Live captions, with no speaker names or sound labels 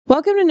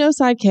Welcome to No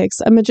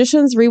Sidekicks, a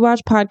Magicians Rewatch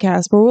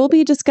podcast where we'll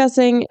be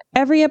discussing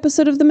every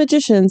episode of The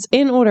Magicians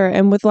in order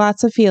and with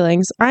lots of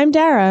feelings. I'm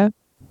Dara.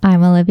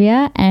 I'm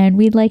Olivia, and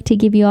we'd like to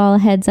give you all a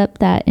heads up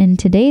that in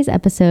today's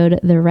episode,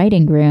 The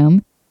Writing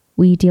Room,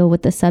 we deal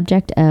with the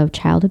subject of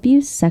child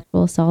abuse,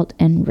 sexual assault,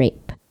 and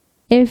rape.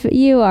 If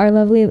you, our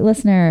lovely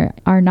listener,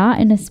 are not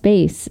in a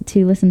space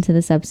to listen to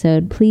this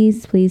episode,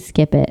 please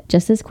skip it.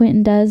 Just as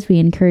Quentin does, we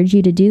encourage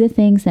you to do the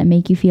things that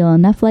make you feel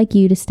enough like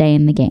you to stay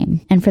in the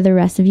game. And for the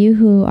rest of you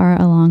who are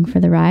along for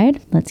the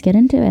ride, let's get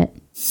into it.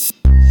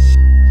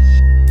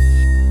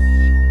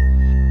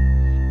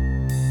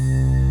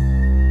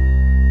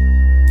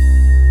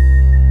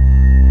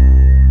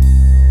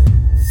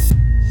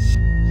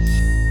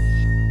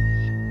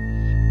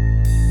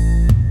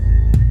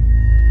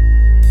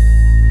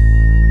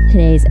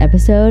 Today's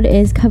episode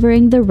is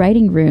covering The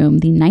Writing Room,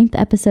 the 9th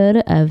episode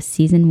of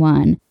Season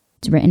 1.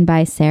 It's written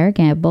by Sarah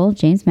Gamble,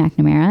 James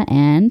McNamara,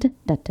 and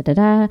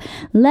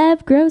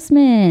Lev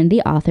Grossman,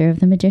 the author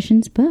of the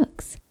Magician's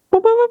books.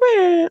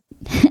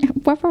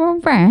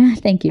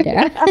 Thank you,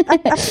 Dara.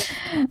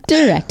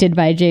 Directed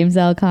by James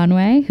L.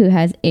 Conway, who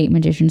has 8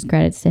 Magician's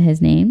credits to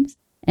his names,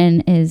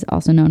 and is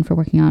also known for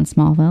working on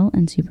Smallville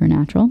and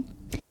Supernatural.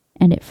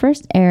 And it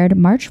first aired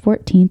March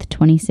 14th,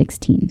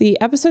 2016. The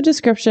episode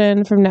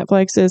description from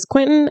Netflix is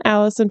Quentin,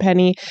 Alice, and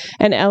Penny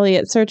and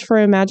Elliot search for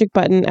a magic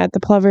button at the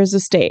Plovers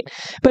estate,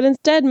 but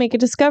instead make a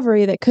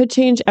discovery that could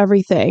change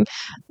everything.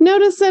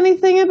 Notice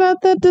anything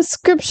about that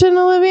description,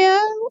 Olivia?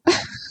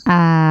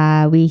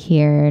 We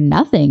hear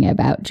nothing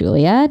about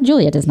Julia.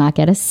 Julia does not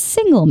get a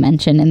single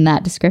mention in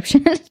that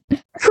description.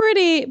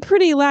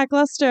 Pretty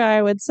lackluster,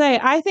 I would say.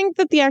 I think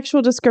that the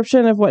actual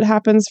description of what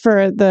happens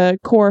for the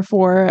core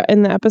 4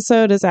 in the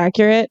episode is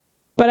accurate,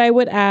 but I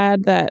would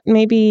add that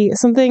maybe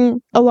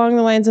something along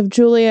the lines of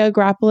Julia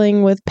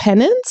grappling with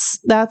penance.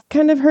 That's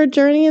kind of her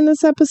journey in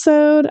this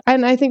episode,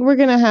 and I think we're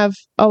going to have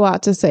a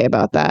lot to say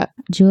about that.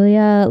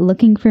 Julia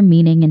looking for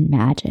meaning in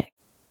magic.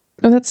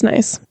 Oh, that's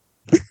nice.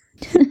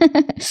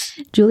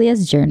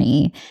 Julia's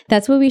journey.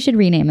 That's what we should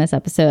rename this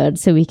episode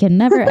so we can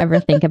never ever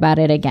think about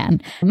it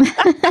again.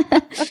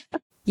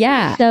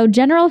 Yeah. So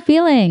general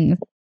feelings.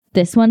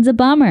 This one's a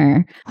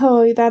bummer.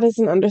 Oh, that is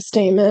an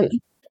understatement.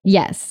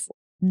 Yes.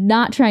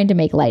 Not trying to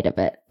make light of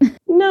it.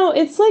 No,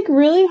 it's like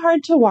really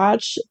hard to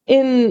watch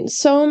in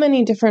so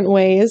many different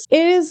ways.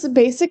 It is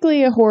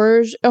basically a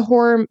horror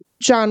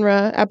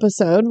genre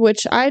episode,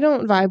 which I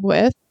don't vibe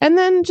with. And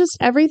then just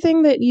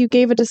everything that you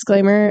gave a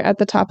disclaimer at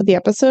the top of the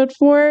episode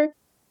for.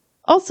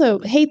 Also,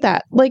 hate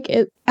that. Like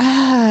it.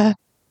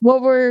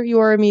 What were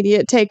your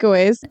immediate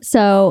takeaways?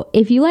 So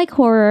if you like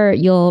horror,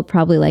 you'll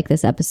probably like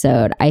this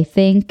episode. I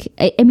think,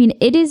 I mean,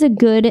 it is a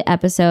good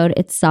episode.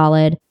 It's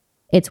solid.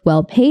 It's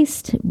well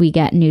paced. We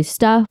get new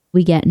stuff.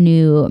 We get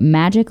new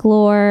magic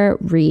lore,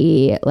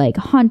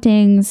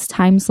 hauntings,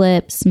 time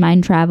slips,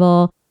 mind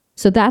travel.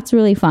 So that's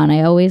really fun.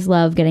 I always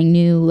love getting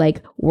new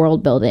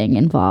world building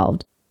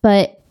involved.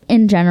 But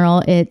in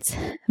general, it's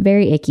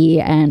very icky,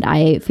 and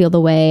I feel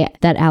the way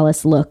that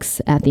Alice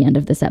looks at the end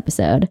of this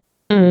episode.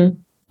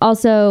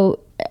 Also,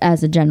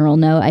 as a general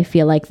note, I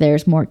feel like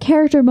there's more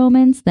character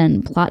moments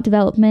than plot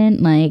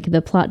development. Like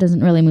the plot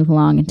doesn't really move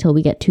along until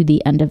we get to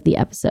the end of the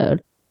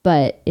episode.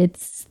 But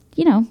it's,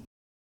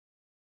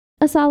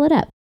 a solid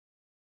ep.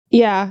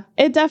 Yeah,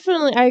 it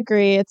definitely, I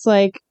agree. It's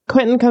like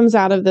Quentin comes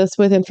out of this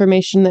with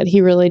information that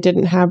he really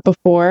didn't have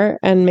before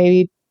and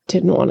maybe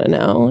didn't want to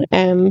know.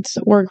 And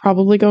we're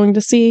probably going to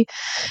see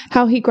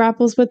how he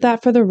grapples with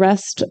that for the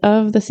rest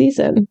of the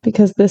season,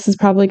 because this is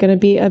probably going to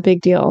be a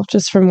big deal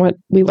just from what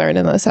we learned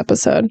in this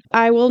episode.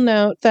 I will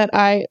note that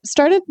I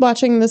started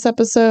watching this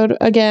episode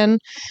again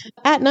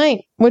at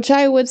night, which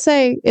I would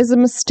say is a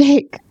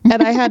mistake.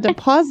 And I had to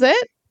pause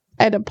it.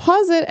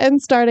 And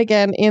start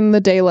again in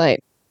the daylight.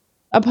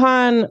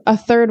 Upon a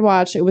third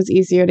watch, it was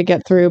easier to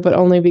get through, but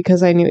only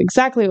because I knew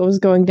exactly what was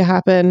going to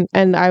happen.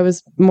 And I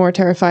was more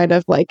terrified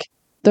of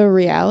the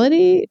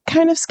reality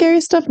kind of scary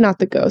stuff, not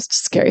the ghost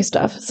scary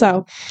stuff.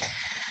 So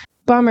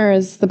bummer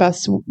is the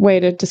best way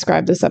to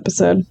describe this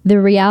episode. The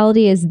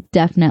reality is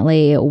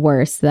definitely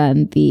worse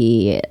than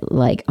the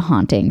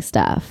haunting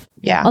stuff.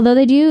 Yeah. Although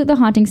they do the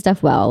haunting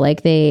stuff well.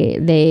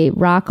 They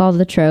rock all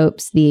the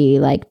tropes, the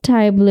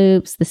time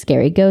loops, the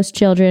scary ghost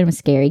children with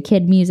scary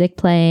kid music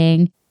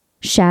playing,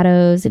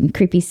 shadows and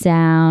creepy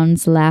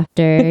sounds,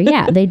 laughter.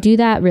 Yeah, they do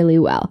that really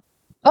well.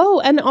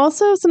 Oh, and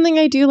also something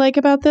I do like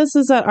about this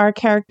is that our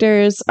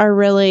characters are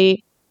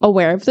really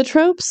aware of the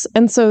tropes,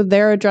 and so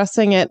they're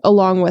addressing it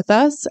along with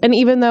us. And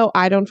even though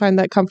I don't find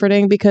that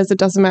comforting because it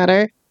doesn't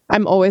matter,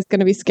 I'm always going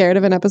to be scared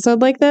of an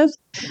episode like this,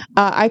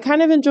 I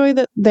kind of enjoy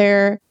that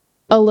they're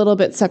a little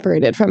bit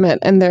separated from it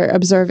and they're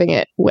observing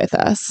it with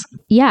us.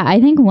 Yeah,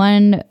 I think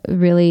one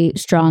really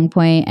strong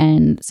point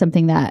and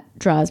something that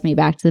draws me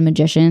back to the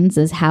Magicians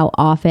is how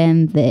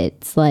often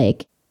it's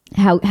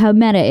how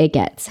meta it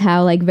gets,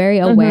 how very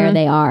aware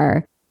they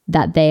are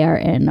that they are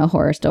in a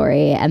horror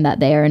story and that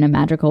they are in a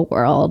magical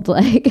world.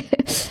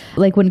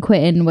 Like when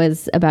Quentin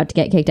was about to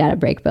get kicked out of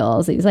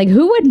Breakbills, he was like,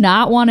 who would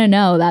not want to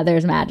know that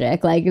there's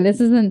magic? Like, this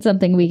isn't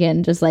something we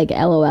can just like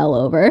LOL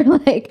over.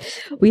 Like,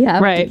 we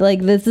have to,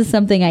 like, this is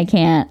something I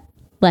can't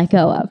let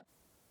go of.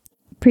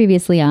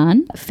 Previously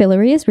on,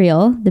 Fillory is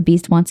real. The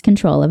Beast wants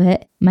control of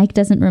it. Mike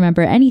doesn't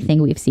remember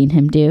anything we've seen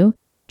him do.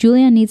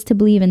 Julia needs to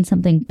believe in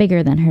something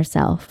bigger than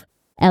herself.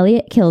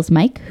 Elliot kills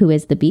Mike, who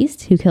is the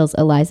Beast, who kills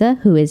Eliza,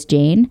 who is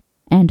Jane,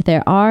 and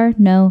there are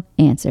no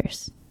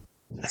answers.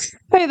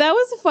 Hey, that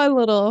was a fun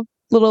little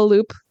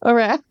loop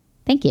around.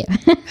 Thank you.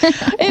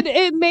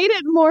 It made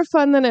it more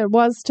fun than it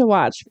was to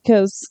watch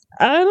because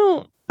I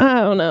don't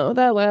know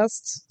the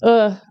last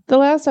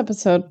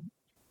episode.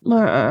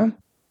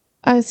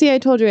 I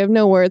told you I have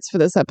no words for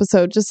this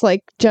episode, just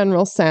like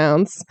general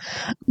sounds.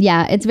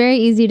 Yeah, it's very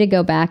easy to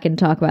go back and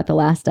talk about the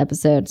last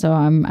episode, so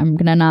I'm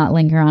gonna not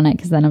linger on it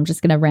because then I'm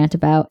just gonna rant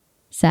about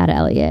sad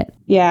Elliot.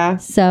 Yeah.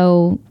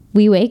 So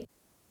Q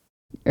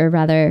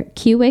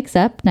wakes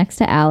up next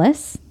to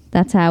Alice.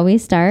 That's how we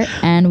start,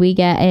 and we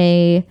get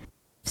a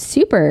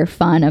super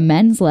fun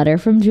amends letter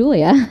from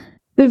Julia.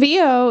 The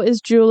VO is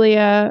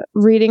Julia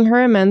reading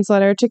her amends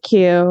letter to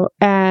Q,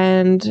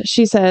 and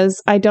she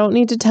says, I don't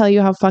need to tell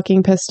you how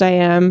fucking pissed I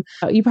am.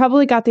 You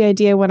probably got the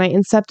idea when I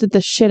incepted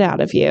the shit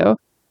out of you.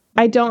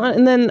 I don't,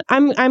 and then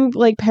I'm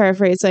like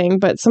paraphrasing,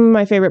 but some of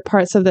my favorite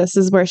parts of this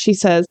is where she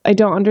says, I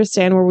don't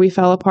understand where we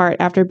fell apart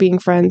after being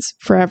friends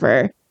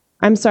forever.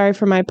 I'm sorry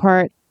for my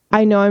part.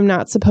 I know I'm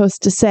not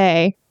supposed to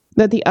say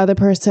that the other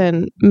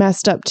person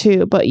messed up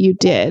too, but you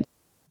did.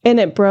 And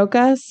it broke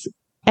us.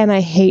 And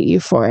I hate you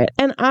for it.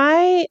 And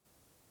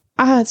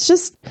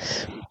it's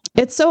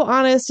so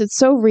honest. It's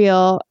so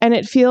real. And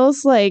it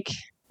feels like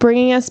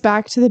bringing us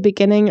back to the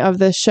beginning of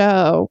the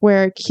show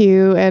where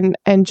Q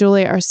and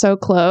Julia are so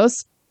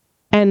close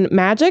and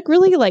magic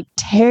really like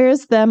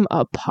tears them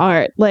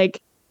apart.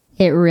 Like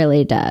it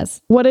really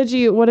does. What did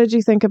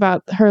you think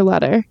about her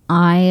letter?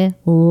 I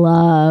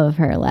love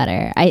her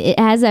letter. It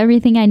has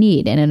everything I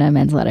need in an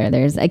amends letter.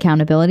 There's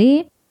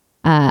accountability.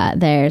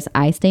 There's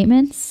I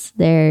statements,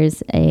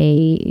 there's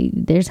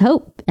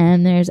hope,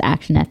 and there's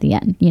action at the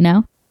end, you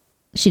know?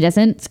 She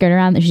doesn't skirt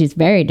around. She's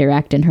very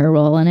direct in her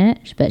role in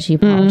it, but she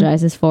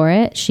apologizes for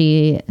it.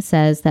 She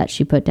says that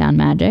she put down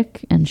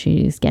magic and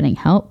she's getting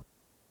help.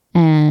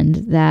 And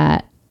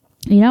that,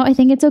 you know, I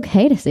think it's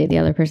okay to say the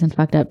other person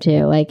fucked up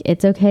too. Like,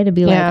 it's okay to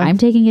be like, I'm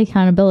taking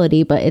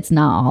accountability, but it's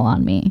not all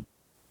on me.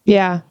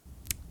 Yeah.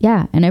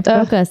 Yeah. And it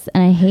broke us,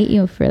 and I hate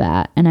you for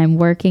that. And I'm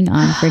working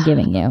on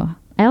forgiving you.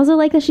 I also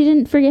like that she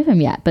didn't forgive him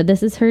yet, but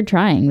this is her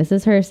trying. This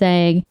is her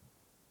saying,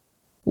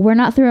 we're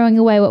not throwing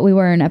away what we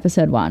were in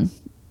episode 1.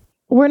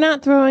 We're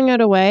not throwing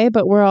it away,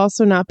 but we're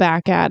also not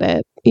back at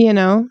it. You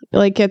know,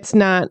 like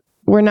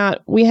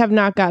we have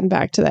not gotten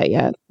back to that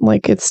yet.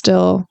 Like it's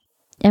still.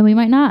 And we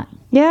might not.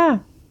 Yeah.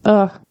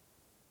 We're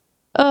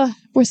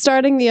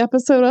starting the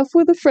episode off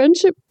with a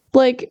friendship,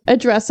 like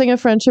addressing a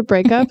friendship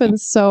breakup and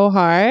so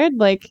hard.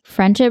 Like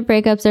friendship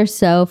breakups are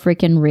so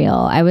freaking real.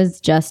 I was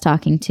just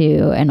talking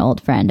to an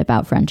old friend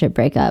about friendship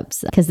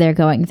breakups because they're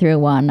going through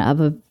one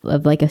of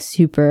like a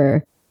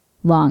super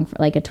long,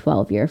 like a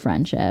 12-year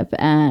friendship.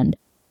 And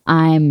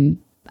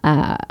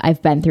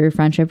I've been through a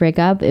friendship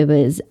breakup. It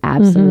was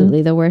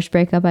absolutely the worst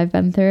breakup I've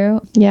been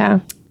through. Yeah.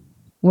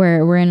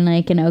 We're in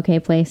like an okay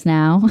place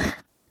now.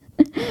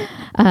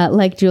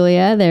 Like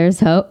Julia, there's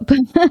hope.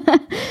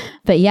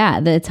 But yeah,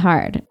 it's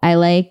hard.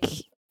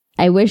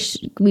 I wish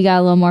we got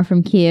a little more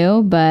from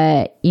Q,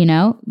 but you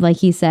know, like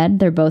he said,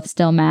 they're both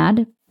still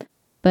mad,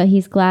 but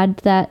he's glad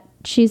that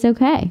she's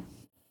okay.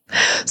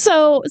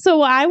 So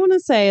what I want to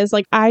say is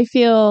like, I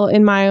feel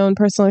in my own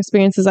personal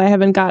experiences, I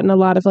haven't gotten a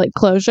lot of like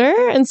closure.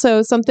 And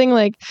so something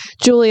like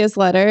Julia's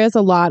letter is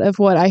a lot of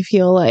what I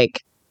feel like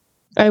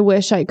I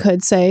wish I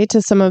could say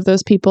to some of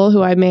those people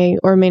who I may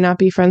or may not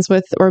be friends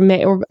with, or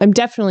I'm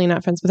definitely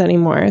not friends with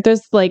anymore.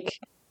 There's like,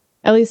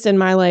 at least in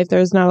my life,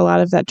 there's not a lot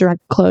of that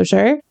direct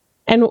closure.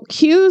 And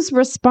Q's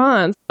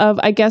response of,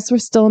 I guess we're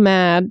still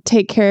mad.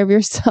 Take care of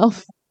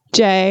yourself,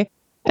 Jay.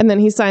 And then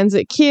he signs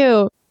it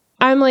Q.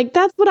 I'm like,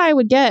 that's what I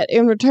would get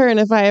in return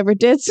if I ever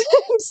did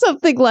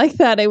something like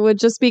that. It would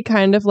just be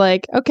kind of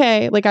like,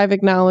 okay, like I've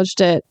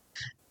acknowledged it.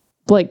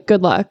 Like,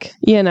 good luck,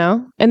 you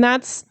know? And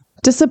that's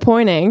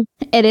disappointing.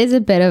 It is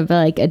a bit of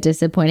like a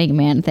disappointing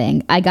man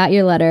thing. I got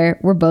your letter.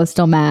 We're both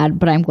still mad,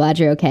 but I'm glad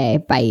you're okay.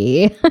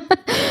 Bye.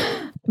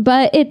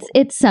 But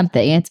it's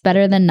something. It's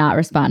better than not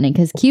responding,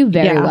 because Q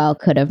very well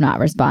could have not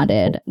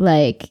responded.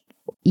 Like,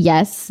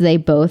 yes, they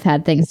both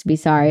had things to be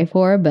sorry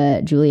for,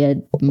 but Julia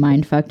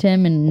mind fucked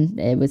him and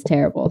it was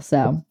terrible.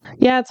 So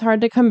yeah, it's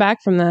hard to come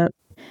back from that.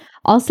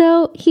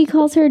 Also, he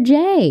calls her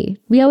Jay.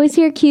 We always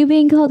hear Q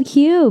being called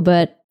Q,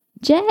 but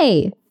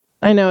Jay.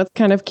 I know, it's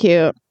kind of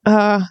cute.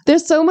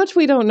 There's so much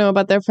we don't know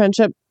about their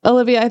friendship.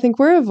 Olivia, I think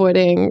we're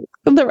avoiding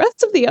the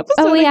rest of the episode.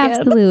 Oh, we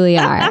absolutely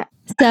are.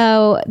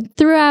 So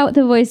throughout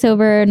the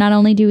voiceover, not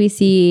only do we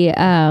see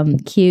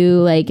Q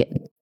like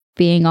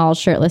being all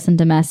shirtless and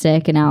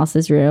domestic in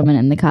Alice's room and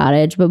in the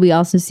cottage, but we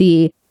also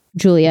see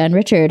Julia and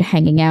Richard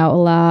hanging out a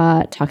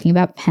lot, talking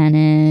about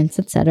penance,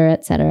 etc.,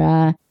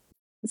 etc.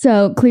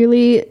 So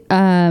clearly,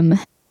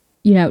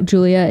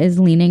 Julia is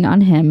leaning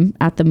on him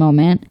at the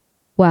moment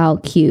while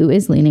Q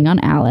is leaning on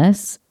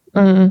Alice.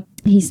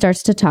 He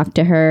starts to talk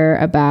to her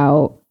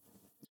about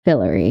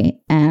Fillory,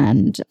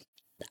 and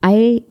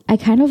I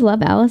kind of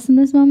love Alice in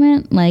this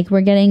moment. Like,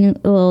 we're getting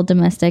a little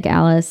domestic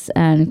Alice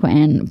and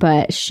Quentin,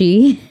 but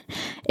she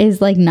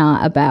is like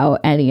not about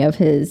any of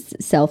his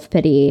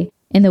self-pity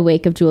in the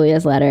wake of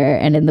Julia's letter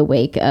and in the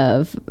wake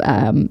of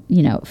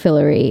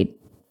Fillory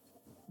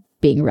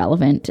being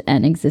relevant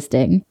and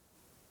existing.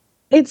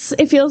 It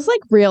feels like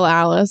real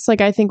Alice.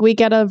 Like, I think we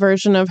get a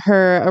version of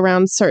her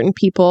around certain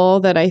people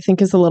that I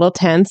think is a little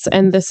tense.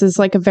 And this is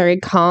like a very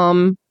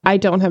calm, I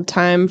don't have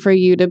time for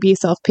you to be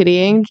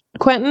self-pitying,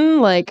 Quentin.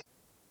 Like,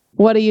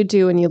 what do you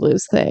do when you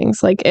lose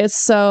things? Like,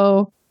 it's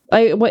so...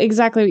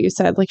 exactly what you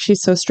said. Like,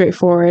 she's so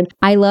straightforward.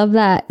 I love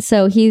that.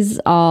 So he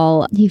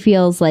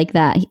feels like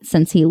that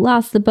since he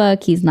lost the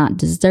book, he's not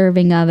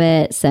deserving of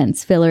it,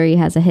 since Fillory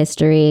has a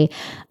history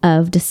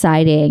of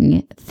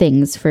deciding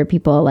things for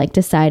people, like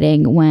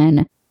deciding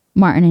when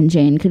Martin and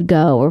Jane could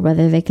go or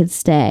whether they could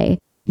stay.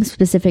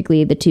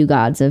 Specifically, the two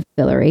gods of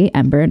Fillory,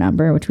 Ember and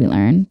Umber, which we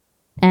learn.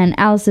 And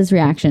Alice's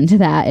reaction to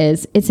that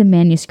is, it's a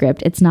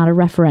manuscript. It's not a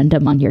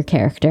referendum on your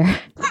character.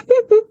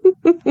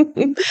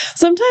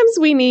 Sometimes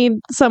we need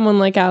someone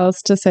like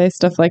Alice to say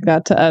stuff like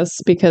that to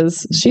us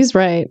because she's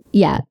right.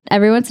 Yeah.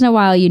 Every once in a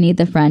while, you need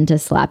the friend to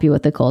slap you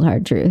with the cold,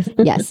 hard truth.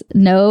 Yes.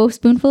 No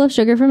spoonful of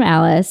sugar from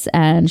Alice.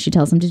 And she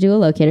tells him to do a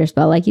locator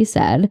spell, like you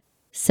said.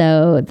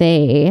 So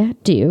they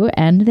do.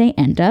 And they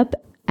end up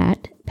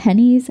at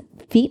Penny's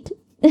feet.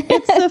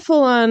 It's a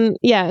full on,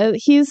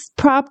 he's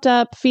propped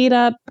up, feet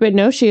up, but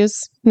no shoes.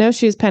 No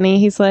shoes, Penny.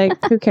 He's like,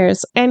 who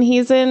cares? And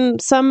he's in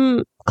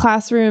some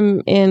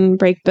classroom in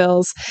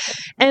Brakebills.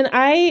 And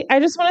I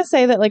just want to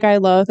say that, like, I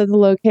love that the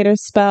locator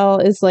spell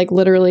is like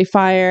literally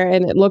fire,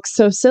 and it looks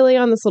so silly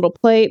on this little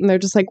plate, and they're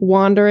just like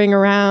wandering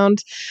around,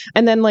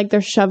 and then like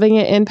they're shoving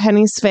it in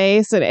Penny's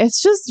face, and it's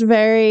just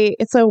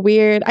it's a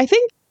weird. I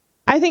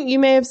think you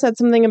may have said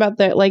something about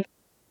the like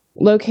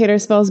locator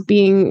spells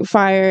being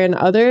fire and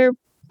other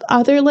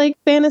like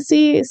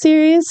fantasy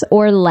series,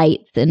 or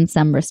light in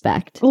some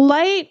respect.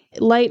 Light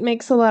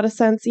makes a lot of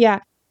sense.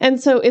 Yeah. And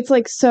so it's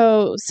like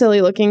so silly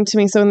looking to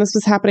me. So when this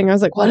was happening, I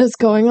was like, what is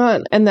going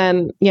on? And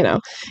then,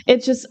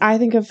 it's just, I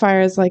think of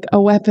fire as like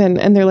a weapon,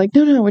 and they're like,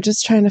 no, we're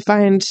just trying to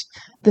find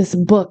this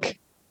book.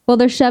 Well,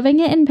 they're shoving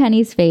it in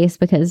Penny's face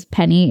because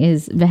Penny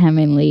is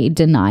vehemently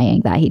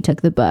denying that he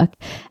took the book.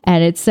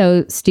 And it's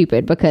so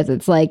stupid because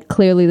it's like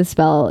clearly the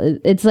spell,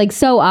 it's like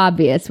so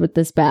obvious with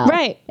the spell.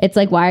 Right. It's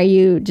like, why are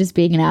you just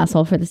being an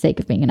asshole for the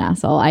sake of being an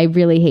asshole? I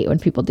really hate when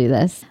people do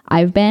this.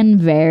 I've been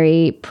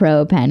very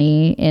pro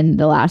Penny in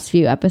the last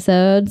few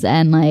episodes.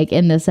 And like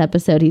in this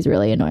episode, he's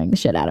really annoying the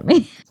shit out of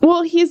me.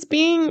 Well, he's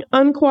being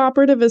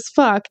uncooperative as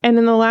fuck. And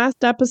in the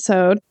last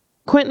episode,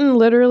 Quentin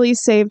literally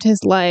saved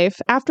his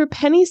life. After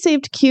Penny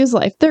saved Q's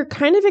life, they're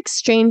kind of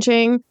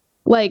exchanging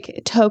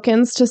like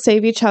tokens to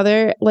save each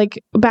other,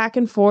 like back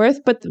and forth,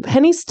 but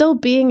Penny's still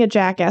being a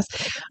jackass.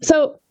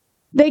 So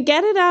they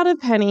get it out of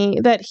Penny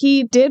that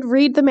he did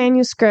read the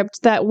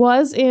manuscript that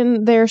was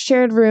in their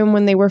shared room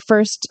when they were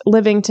first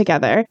living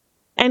together.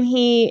 And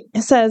he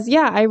says,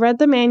 yeah, I read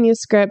the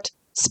manuscript,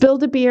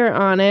 spilled a beer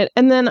on it,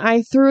 and then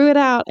I threw it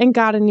out and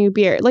got a new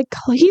beer. Like,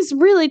 he's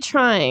really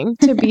trying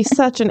to be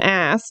such an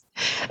ass.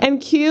 And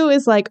Q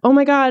is like, oh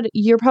my God,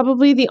 you're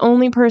probably the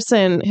only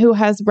person who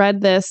has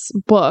read this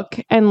book,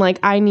 and like,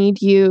 I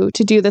need you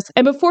to do this.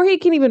 And before he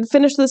can even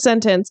finish the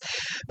sentence,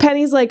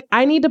 Penny's like,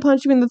 I need to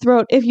punch you in the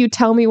throat if you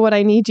tell me what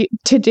I need you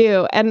to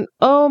do. And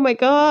oh my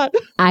God.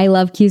 I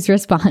love Q's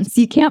response.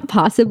 You can't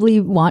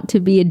possibly want to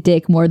be a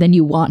dick more than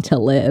you want to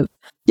live.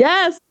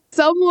 Yes,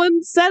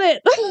 someone said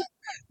it.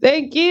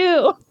 Thank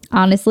you.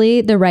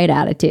 Honestly, the right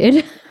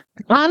attitude.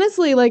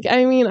 Honestly, like,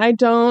 I mean, I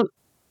don't,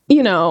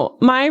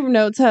 my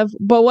notes have,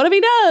 but what if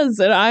he does?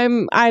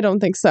 And I don't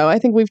think so. I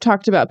think we've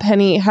talked about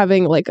Penny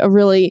having like a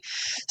really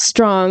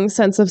strong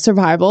sense of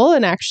survival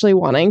and actually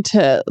wanting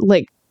to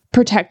like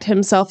protect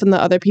himself and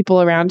the other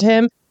people around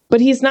him. But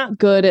he's not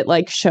good at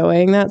like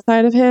showing that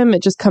side of him.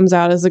 It just comes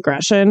out as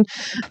aggression.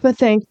 But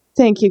thank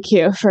you,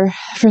 Q, for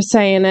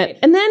saying it.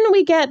 And then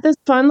we get this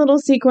fun little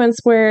sequence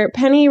where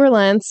Penny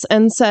relents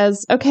and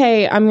says,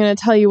 okay, I'm going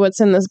to tell you what's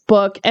in this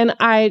book. And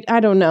I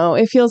don't know.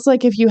 It feels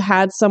like if you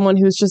had someone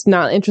who's just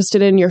not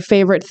interested in your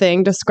favorite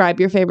thing, describe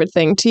your favorite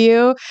thing to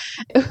you.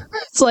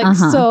 It's like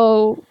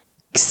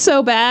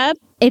so bad.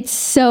 It's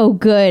so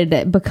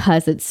good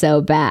because it's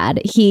so bad.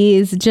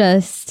 He's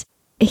just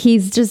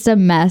a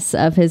mess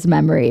of his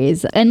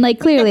memories. And like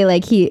clearly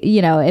like he,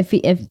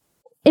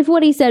 if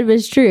what he said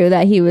was true,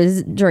 that he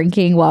was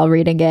drinking while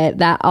reading it,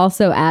 that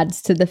also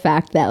adds to the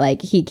fact that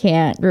like he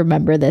can't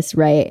remember this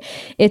right.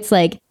 It's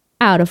like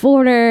out of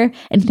order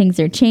and things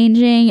are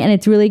changing, and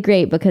it's really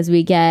great because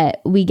we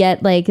get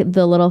like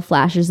the little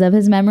flashes of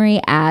his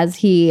memory as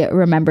he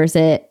remembers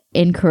it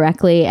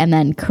incorrectly and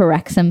then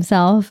corrects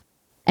himself.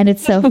 And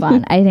it's so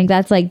fun. I think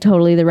that's like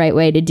totally the right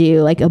way to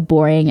do like a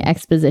boring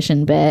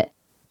exposition bit.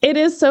 It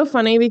is so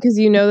funny because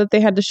you know that they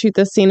had to shoot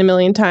this scene a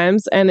million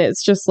times, and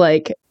it's just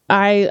like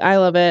I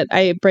love it.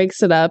 It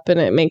breaks it up and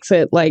it makes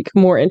it like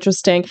more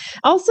interesting.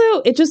 Also,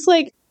 it just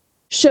like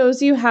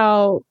shows you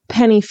how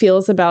Penny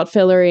feels about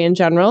Fillory in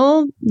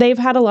general. They've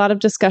had a lot of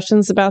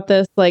discussions about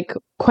this. Like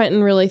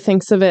Quentin really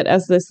thinks of it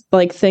as this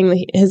like thing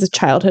that his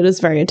childhood is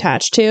very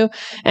attached to,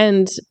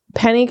 and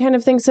Penny kind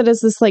of thinks it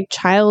as this like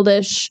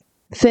childish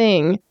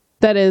thing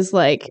that is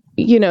like,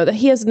 you know, that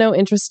he has no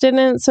interest in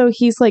it. So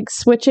he's like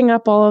switching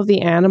up all of the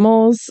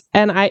animals.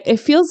 And it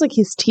feels like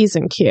he's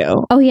teasing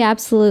Q. Oh, he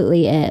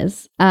absolutely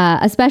is.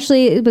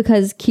 Especially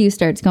because Q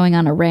starts going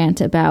on a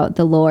rant about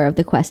the lore of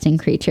the questing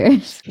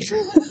creatures.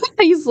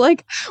 He's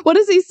like, what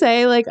does he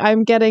say? Like,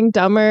 I'm getting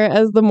dumber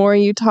as the more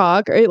you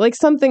talk, or like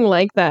something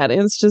like that.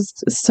 It's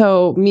just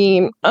so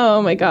mean.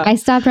 Oh my God. I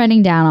stopped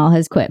writing down all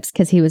his quips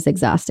because he was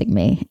exhausting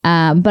me.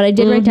 But I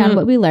did write down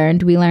what we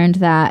learned. We learned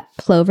that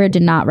Plover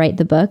did not write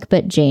the book,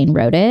 but Jane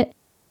wrote it.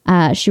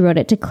 She wrote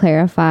it to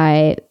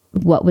clarify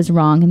what was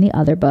wrong in the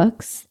other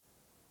books.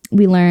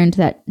 We learned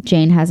that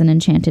Jane has an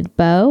enchanted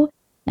bow,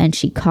 and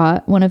she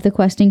caught one of the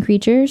questing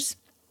creatures.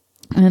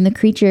 And the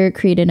creature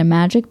created a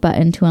magic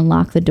button to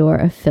unlock the door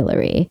of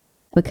Fillory,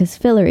 because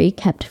Fillory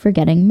kept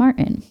forgetting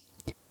Martin.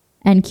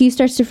 And Q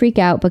starts to freak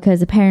out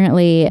because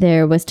apparently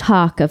there was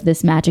talk of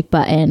this magic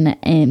button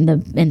in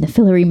the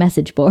Fillory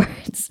message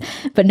boards,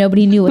 but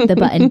nobody knew what the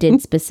button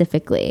did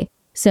specifically.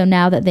 So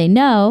now that they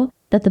know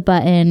that the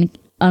button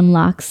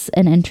unlocks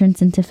an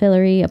entrance into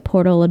Fillory, a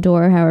portal, a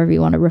door, however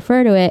you want to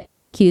refer to it,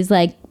 Q's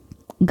like,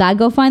 gotta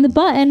go find the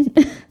button.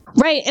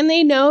 Right. And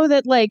they know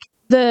that like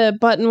the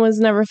button was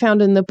never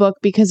found in the book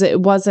because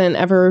it wasn't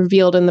ever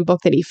revealed in the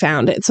book that he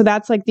found it. So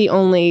that's like the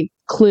only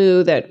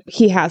clue that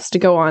he has to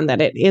go on,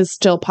 that it is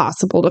still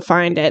possible to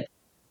find it.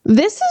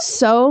 This is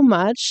so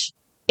much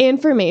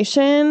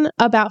information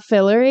about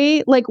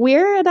Fillory. Like,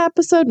 we're at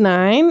episode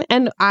 9,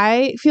 and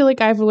I feel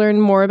like I've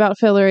learned more about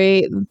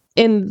Fillory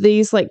in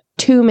these like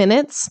 2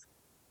 minutes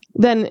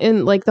than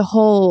in like the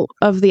whole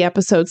of the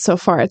episodes so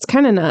far. It's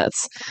kind of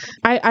nuts.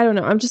 I don't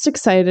know. I'm just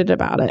excited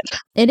about it.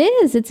 It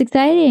is. It's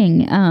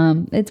exciting.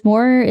 It's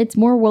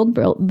more world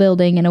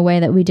building in a way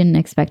that we didn't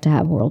expect to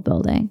have world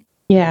building.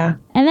 Yeah.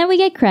 And then we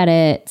get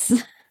credits.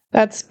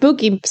 That's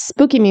spooky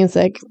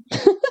music.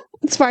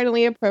 It's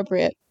finally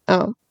appropriate.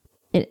 Oh.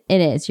 It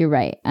is. You're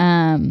right.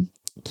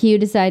 Q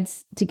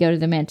decides to go to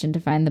the mansion to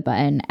find the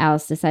button.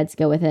 Alice decides to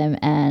go with him,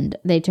 and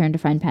they turn to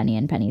find Penny,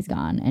 and Penny's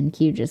gone. And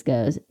Q just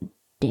goes,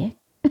 dick.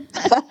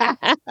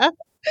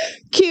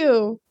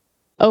 Q.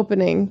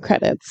 Opening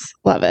credits.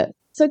 Love it.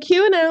 So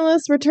Q and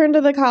Alice return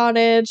to the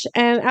cottage,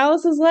 and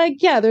Alice is like,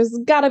 yeah, there's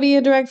got to be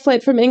a direct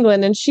flight from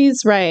England. And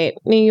she's right.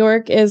 New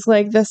York is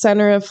like the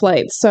center of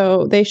flights,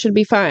 so they should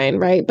be fine,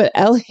 right? But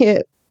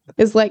Elliot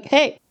is like,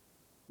 hey,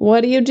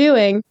 what are you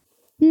doing?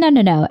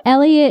 No.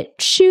 Elliot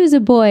shoos a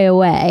boy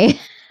away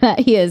that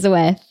he is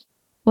with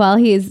while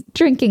he's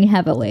drinking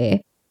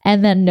heavily,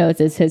 and then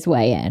noses his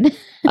way in.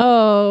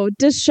 Oh,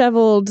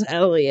 disheveled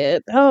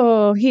Elliot.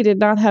 Oh, he did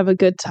not have a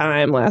good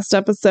time last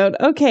episode.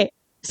 Okay.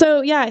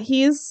 So yeah,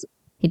 he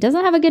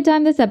doesn't have a good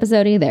time this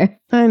episode either.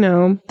 I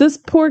know. This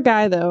poor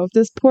guy though.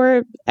 This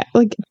poor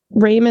like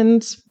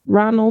Raymond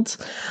Ronald.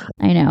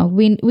 I know.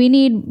 We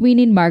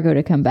need Margot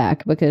to come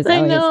back because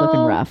Elliot's looking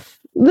rough.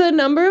 The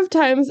number of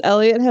times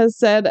Elliot has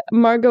said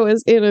Margot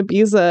is in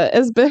Ibiza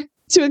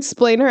to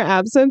explain her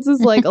absence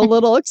is like a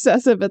little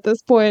excessive at this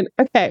point.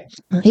 Okay.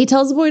 He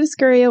tells the boy to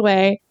scurry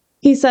away.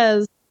 He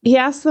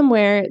asks them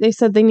where. They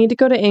said they need to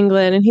go to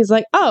England. And he's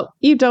like, oh,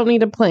 you don't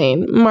need a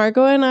plane.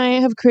 Margot and I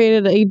have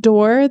created a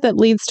door that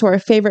leads to our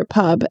favorite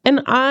pub.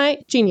 And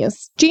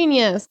genius.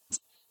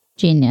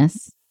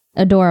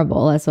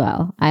 Adorable as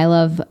well. I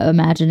love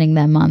imagining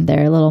them on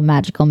their little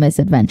magical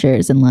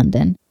misadventures in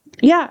London.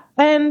 Yeah.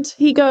 And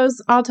he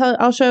goes,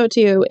 I'll show it to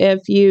you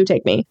if you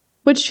take me.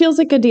 Which feels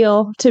like a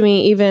deal to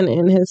me, even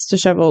in his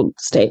disheveled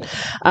state.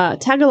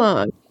 Tag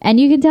along. And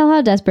you can tell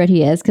how desperate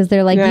he is because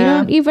they're like, You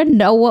don't even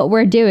know what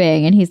we're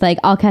doing. And he's like,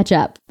 I'll catch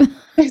up.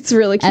 It's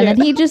really cute. And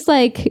then he just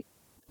like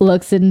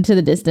looks into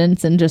the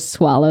distance and just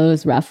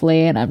swallows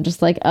roughly. And I'm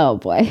just like, oh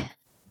boy.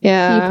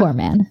 Yeah. You poor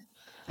man.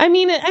 I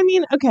mean,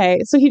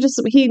 okay. So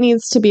he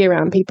needs to be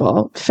around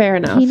people. Fair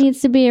enough. He needs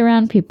to be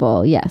around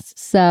people. Yes.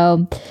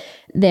 So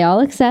they all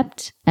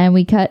accept, and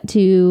we cut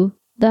to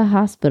the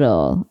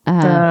hospital.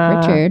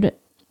 Richard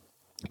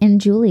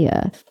and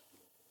Julia.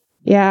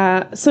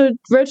 Yeah. So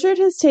Richard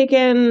has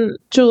taken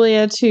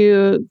Julia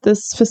to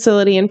this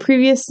facility, and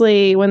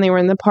previously when they were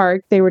in the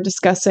park, they were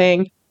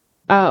discussing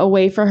a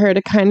way for her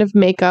to kind of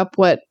make up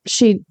what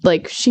she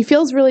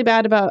feels really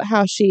bad about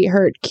how she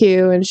hurt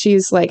Q, and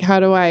she's like,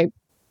 how do I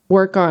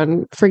work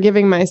on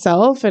forgiving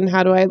myself, and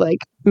how do I like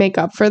make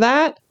up for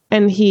that?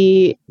 And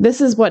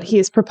this is what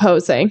he's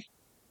proposing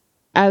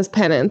as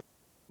penance.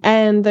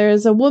 And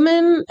there's a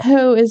woman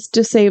who is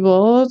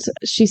disabled.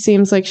 She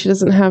seems like she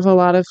doesn't have a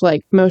lot of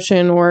like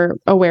motion or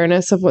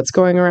awareness of what's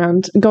going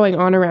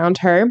on around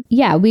her.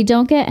 Yeah, we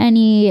don't get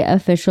any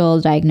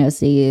official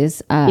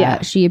diagnoses.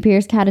 She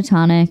appears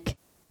catatonic.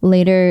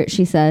 Later,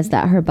 she says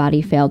that her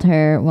body failed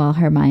her while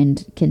her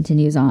mind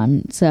continues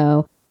on.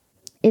 So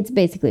it's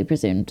basically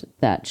presumed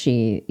that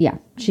she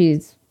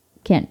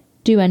can't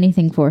do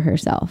anything for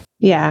herself.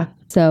 Yeah.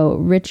 So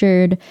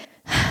Richard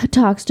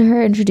talks to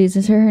her,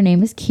 introduces her. Her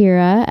name is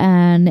Kira,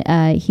 and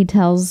he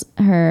tells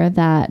her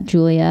that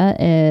Julia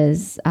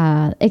is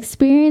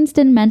experienced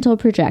in mental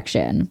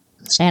projection.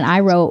 And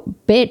I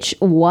wrote, bitch,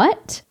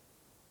 what?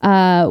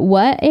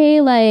 What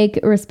a like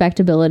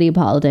respectability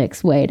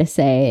politics way to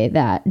say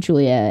that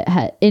Julia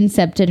had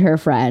incepted her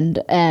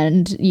friend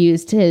and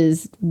used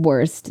his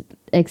worst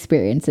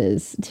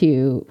experiences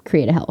to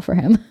create a hell for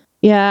him.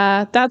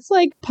 Yeah, that's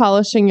like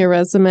polishing your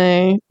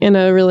resume in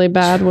a really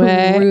bad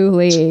way.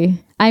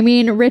 Truly. I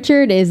mean,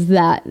 Richard is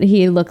that.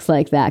 He looks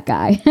like that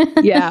guy.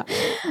 Yeah.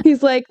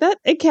 He's like, that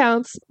it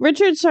counts.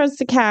 Richard starts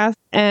to cast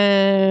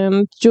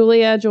and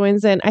Julia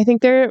joins in. I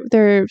think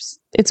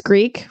it's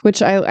Greek,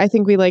 which I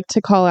think we like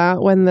to call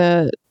out when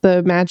the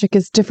magic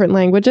is different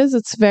languages.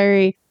 It's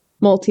very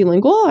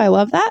multilingual. I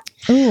love that.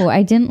 Ooh,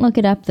 I didn't look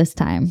it up this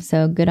time,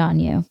 so good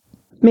on you.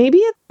 Maybe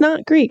it's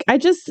not Greek. I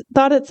just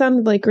thought it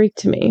sounded like Greek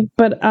to me.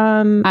 But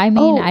I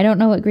mean, I don't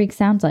know what Greek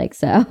sounds like,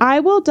 so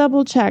I will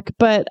double check,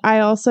 but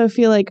I also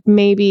feel like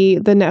maybe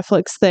the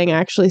Netflix thing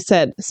actually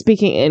said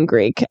speaking in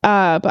Greek.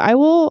 But I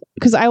will,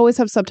 because I always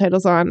have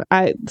subtitles on.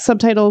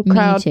 Subtitle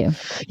crowd. Me too.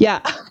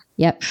 Yeah.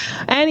 Yep.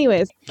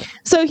 Anyways,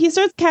 so he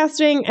starts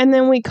casting and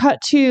then we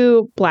cut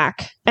to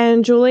black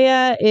and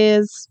Julia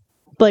is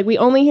like, we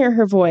only hear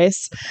her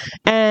voice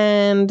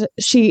and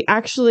she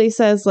actually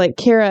says like,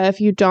 Kira,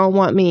 if you don't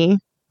want me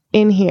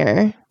in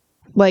here,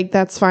 like,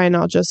 that's fine,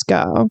 I'll just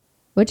go.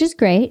 Which is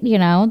great,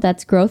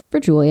 that's growth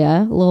for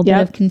Julia. A little bit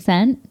of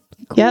consent.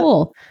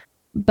 Cool.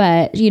 Yep.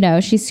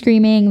 But, she's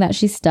screaming that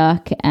she's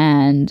stuck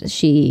and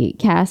she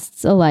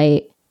casts a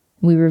light.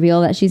 We reveal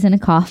that she's in a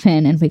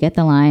coffin and we get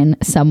the line,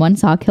 someone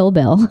saw Kill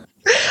Bill.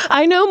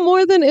 I know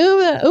more than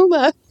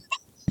Uma.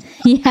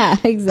 Yeah,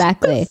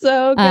 exactly.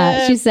 So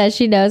good. She says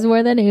she knows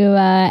more than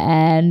Uma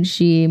and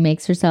she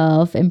makes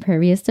herself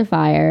impervious to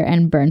fire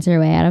and burns her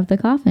way out of the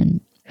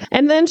coffin.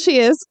 And then she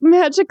is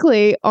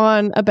magically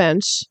on a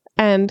bench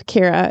and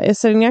Kira is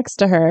sitting next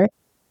to her.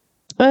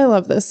 I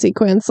love this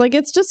sequence. Like,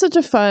 it's just such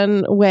a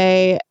fun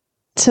way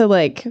to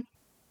like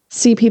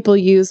see people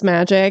use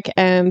magic.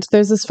 And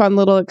there's this fun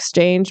little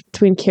exchange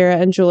between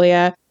Kira and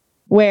Julia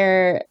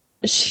where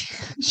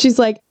she's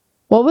like,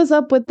 what was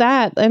up with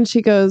that? And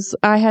she goes,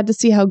 I had to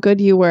see how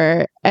good you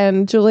were.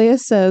 And Julia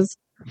says,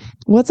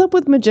 what's up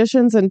with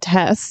magicians and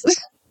tests?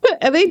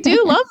 And they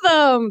do love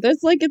them.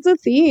 There's like, it's a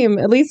theme,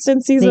 at least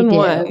in season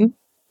 1.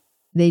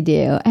 They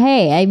do.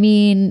 Hey, I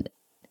mean,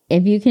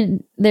 if you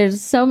can, there's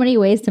so many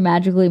ways to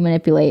magically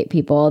manipulate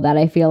people that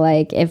I feel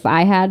like if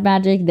I had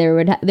magic, there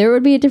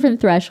would be a different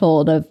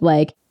threshold of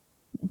like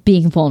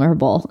being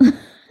vulnerable.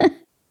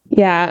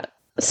 Yeah.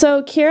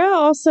 So Kira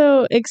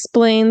also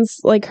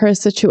explains like her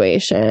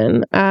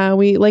situation.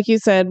 Like you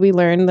said, we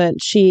learned that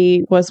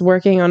she was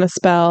working on a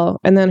spell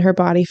and then her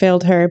body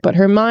failed her, but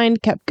her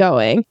mind kept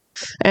going.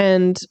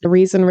 And the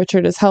reason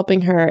Richard is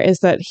helping her is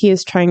that he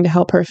is trying to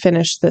help her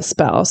finish this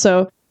spell.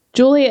 So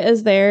Julia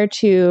is there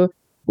to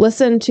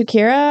listen to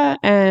Kira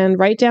and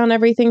write down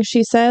everything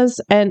she says.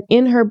 And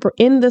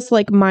in this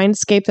like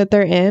mindscape that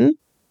they're in,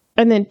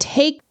 and then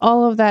take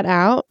all of that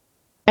out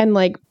and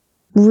like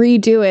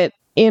redo it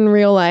in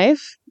real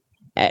life.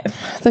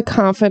 The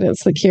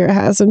confidence that Kira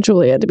has in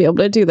Julia to be able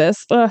to do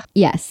this. Ugh.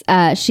 Yes.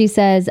 She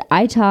says,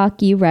 I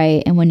talk, you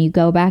write, and when you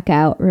go back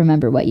out,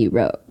 remember what you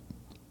wrote.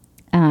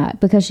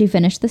 Because she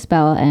finished the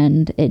spell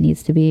and it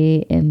needs to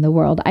be in the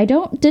world.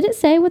 Did it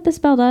say what the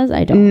spell does?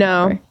 I don't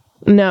know.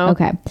 No.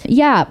 Okay.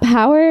 Yeah.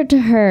 Power to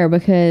her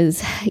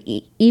because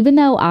even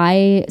though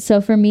so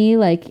for me,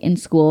 like in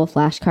school,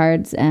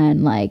 flashcards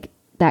and like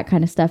that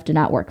kind of stuff did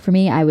not work for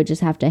me. I would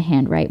just have to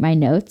handwrite my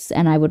notes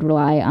and I would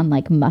rely on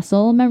like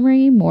muscle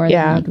memory more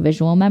than like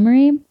visual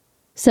memory.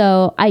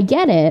 So I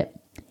get it.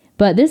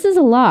 But this is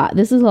a lot.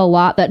 This is a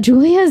lot that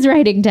Julia's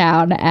writing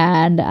down.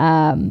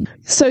 And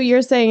so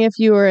you're saying if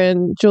you were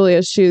in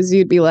Julia's shoes,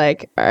 you'd be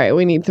like, all right,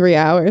 we need 3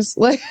 hours.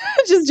 Like,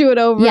 just do it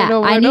over and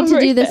over. Yeah, I need to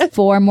do again. this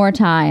 4 more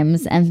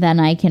times and then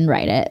I can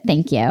write it.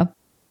 Thank you.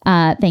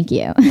 Thank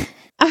you.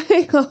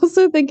 I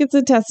also think it's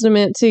a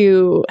testament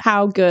to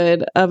how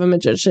good of a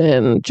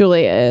magician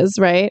Julia is,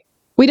 right?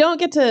 We don't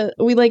get to,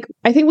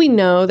 I think we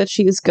know that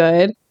she's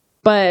good.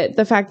 But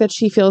the fact that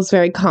she feels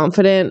very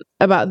confident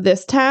about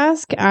this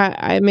task,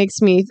 it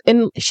makes me,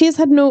 and she has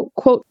had no,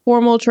 quote,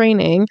 formal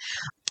training.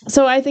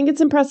 So I think it's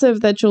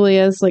impressive that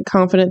Julia is like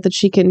confident that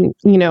she can,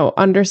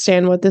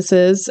 understand what this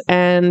is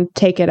and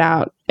take it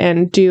out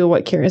and do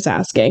what Kira's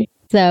asking.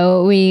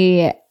 So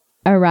we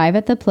arrive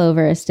at the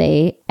Plover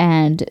estate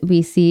and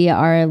we see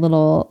our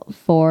little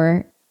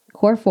core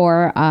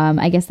four,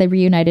 I guess they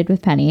reunited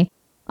with Penny,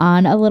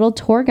 on a little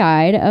tour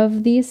guide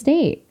of the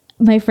estate.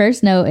 My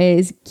first note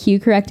is Q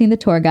correcting the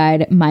tour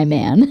guide, my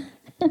man.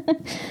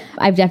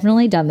 I've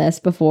definitely done this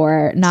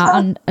before, not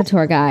on a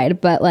tour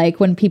guide, but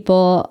like when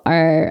people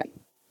are,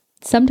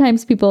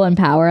 sometimes people in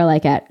power,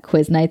 like at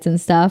quiz nights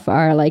and stuff,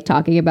 are like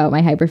talking about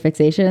my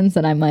hyperfixations,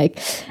 and I'm like,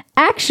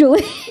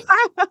 actually,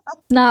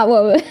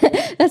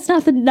 that's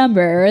not the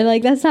number, or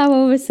like that's not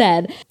what was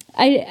said.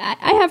 I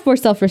have more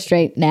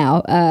self-restraint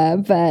now,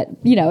 but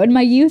you know, in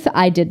my youth,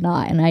 I did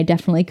not, and I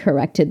definitely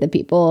corrected the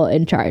people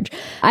in charge.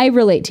 I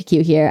relate to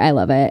Q here. I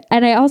love it.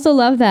 And I also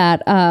love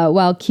that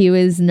while Q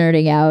is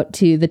nerding out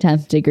to the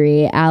 10th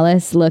degree,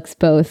 Alice looks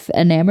both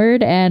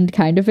enamored and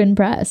kind of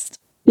impressed.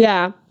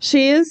 Yeah,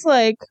 she is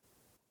like,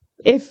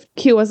 if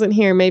Q wasn't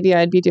here, maybe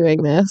I'd be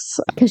doing this.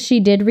 Because she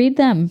did read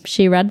them.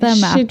 She read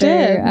them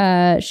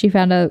after she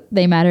found out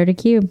they matter to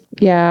Q.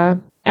 Yeah.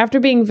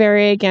 After being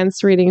very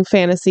against reading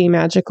fantasy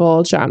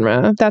magical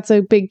genre. That's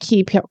a big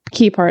key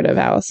part of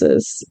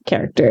Alice's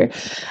character.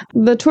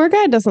 The tour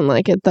guide doesn't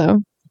like it, though.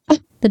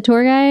 The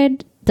tour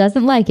guide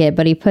doesn't like it,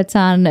 but he puts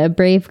on a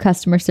brave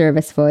customer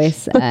service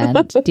voice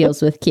and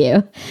deals with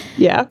Q.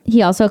 Yeah.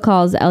 He also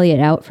calls Elliot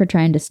out for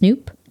trying to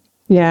snoop.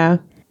 Yeah.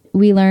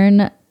 We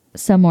learn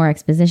some more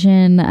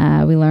exposition.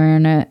 We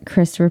learn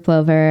Christopher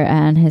Plover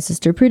and his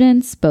sister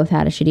Prudence both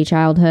had a shitty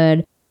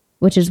childhood,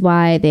 which is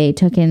why they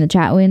took in the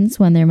Chatwins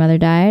when their mother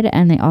died,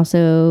 and they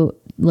also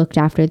looked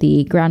after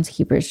the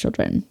groundskeeper's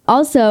children.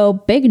 Also,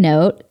 big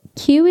note,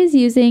 Q is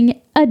using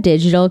a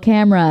digital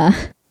camera.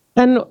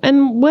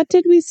 And what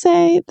did we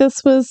say?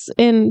 This was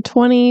in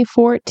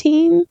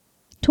 2014?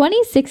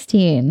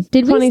 2016.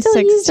 Did we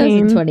still use those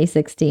in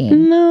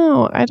 2016?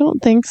 No, I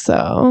don't think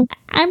so.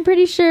 I'm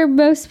pretty sure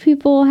most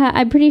people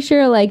I'm pretty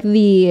sure like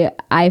the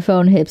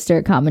iPhone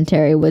hipster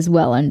commentary was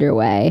well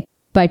underway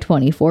by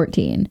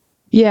 2014.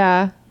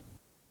 Yeah.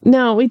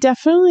 No, we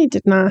definitely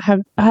did not have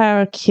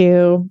a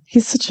Q.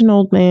 He's such an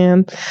old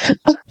man.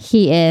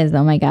 He is.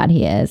 Oh my God,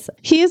 he is.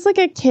 He's like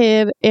a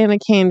kid in a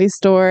candy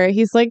store.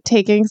 He's like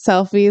taking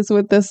selfies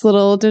with this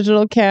little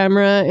digital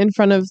camera in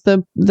front of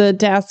the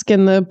desk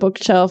and the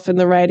bookshelf in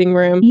the writing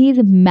room. He's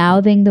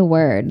mouthing the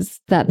words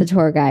that the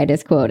tour guide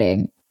is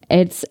quoting.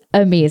 It's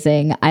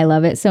amazing. I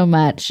love it so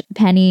much.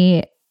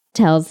 Penny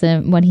tells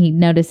him, when he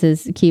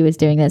notices Q is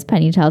doing this,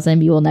 Penny tells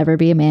him, "You will never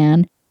be a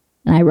man."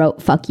 And I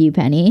wrote, "Fuck you,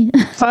 Penny."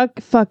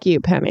 Fuck you,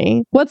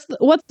 Penny. What's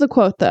the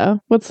quote, though?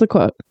 What's the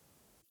quote?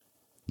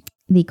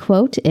 The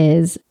quote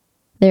is,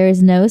 "There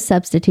is no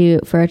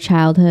substitute for a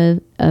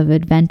childhood of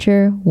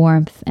adventure,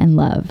 warmth, and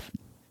love."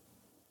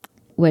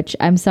 Which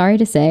I'm sorry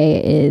to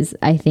say is,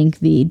 I think,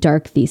 the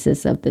dark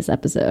thesis of this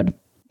episode.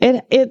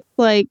 It's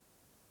like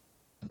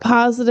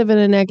positive and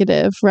a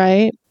negative,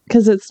 right?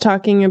 Because it's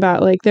talking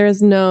about like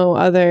there's no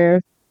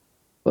other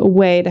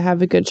way to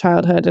have a good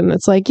childhood. And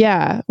it's like,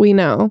 yeah, we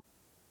know.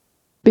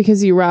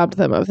 Because you robbed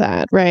them of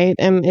that, right?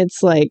 And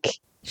it's like...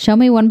 Show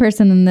me one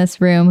person in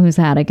this room who's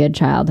had a good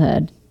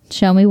childhood.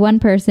 Show me one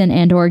person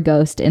and or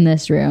ghost in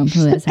this room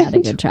who has had a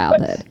good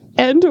childhood.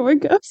 And or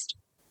ghost.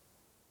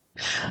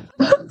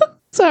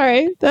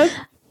 Sorry.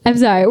 I'm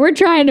sorry. We're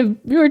trying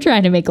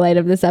to make light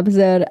of this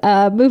episode.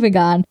 Moving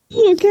on.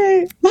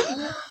 Okay.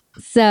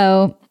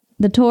 So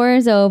the tour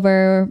is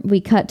over.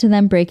 We cut to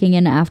them breaking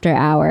in after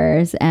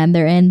hours, and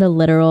they're in the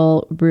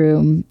literal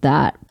room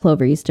that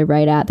Plover used to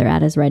write at. They're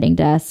at his writing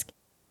desk.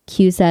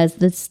 Q says,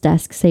 "This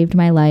desk saved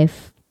my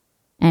life."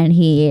 And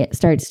he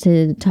starts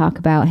to talk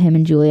about him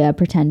and Julia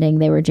pretending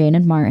they were Jane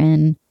and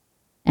Martin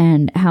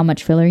and how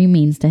much Fillory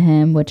means to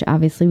him, which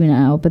obviously we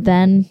know. But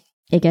then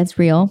it gets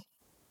real.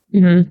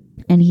 Mm-hmm.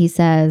 And he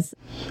says,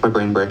 "My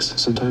brain breaks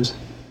sometimes."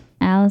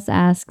 Alice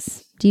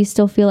asks, "Do you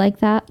still feel like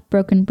that,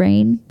 broken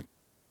brain?"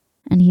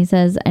 And he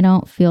says, "I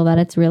don't feel that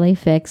it's really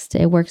fixed.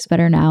 It works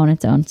better now in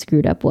its own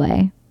screwed up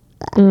way."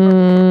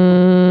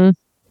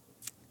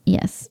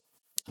 Yes.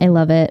 I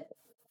love it.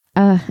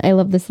 I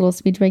love this little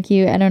speech by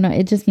Q. I don't know.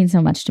 It just means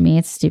so much to me.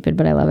 It's stupid,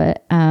 but I love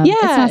it.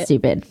 It's not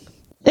stupid.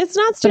 It's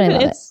not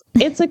stupid.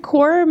 It's a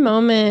core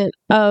moment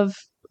of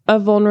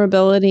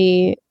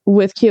vulnerability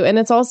with Q. And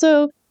it's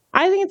also,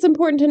 I think it's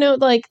important to note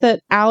like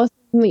that Alice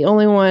isn't the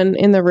only one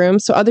in the room,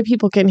 so other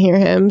people can hear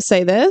him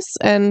say this.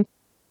 And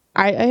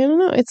I don't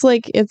know. It's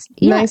like, it's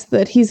nice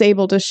that he's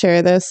able to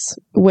share this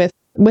with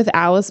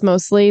Alice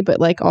mostly, but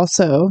like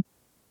also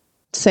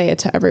say it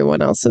to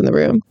everyone else in the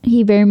room.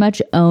 He very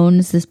much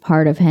owns this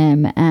part of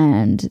him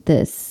and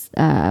this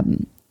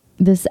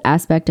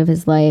aspect of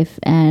his life.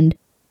 And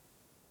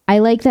I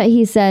like that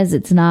he says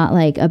it's not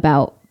like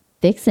about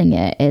fixing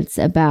it. It's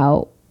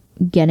about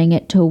getting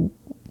it to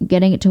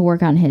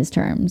work on his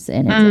terms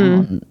in its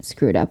own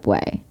screwed up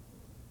way.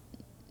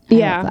 I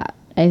love that.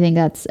 I think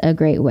that's a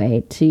great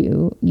way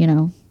to,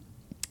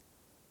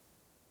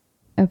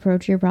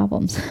 approach your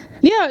problems.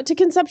 Yeah, to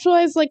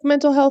conceptualize like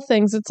mental health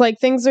things. It's like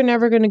things are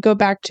never going to go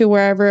back to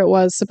wherever it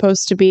was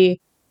supposed to be.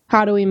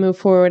 How do we move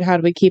forward? How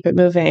do we keep it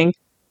moving?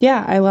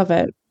 Yeah, I love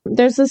it.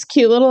 There's this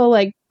cute little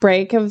like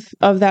break of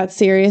that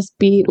serious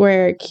beat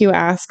where Q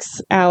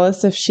asks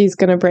Alice if she's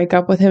going to break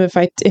up with him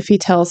if he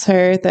tells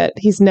her that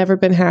he's never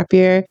been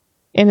happier.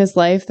 in his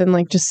life than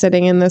like just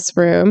sitting in this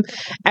room.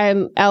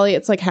 And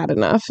Elliot's like had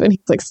enough, and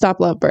he's like, stop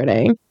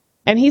loveboarding.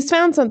 And he's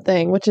found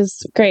something, which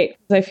is great.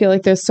 I feel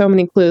like there's so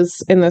many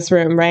clues in this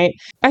room, right?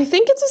 I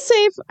think it's a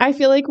safe. I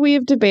feel like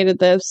we've debated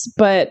this,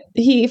 but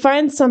he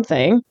finds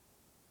something,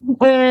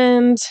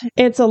 and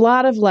it's a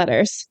lot of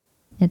letters.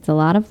 It's a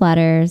lot of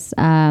letters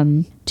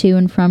to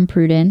and from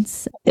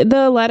Prudence.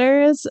 The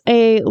letter is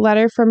a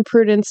letter from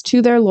Prudence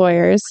to their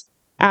lawyers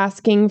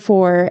asking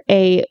for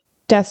a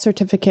death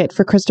certificate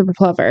for Christopher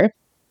Plover,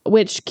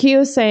 which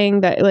Q is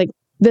saying that like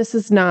this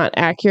is not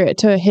accurate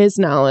to his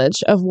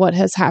knowledge of what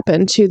has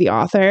happened to the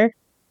author.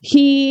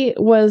 He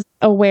was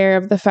aware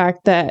of the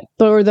fact that,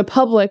 or the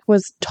public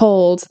was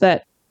told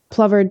that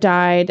Plover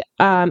died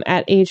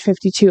at age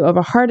 52 of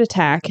a heart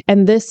attack,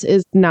 and this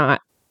is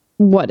not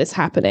what is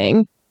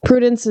happening.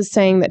 Prudence is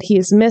saying that he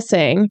is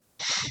missing,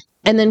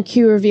 and then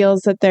Q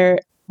reveals that they're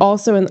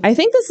also in, I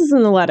think this is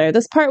in the letter.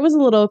 This part was a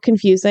little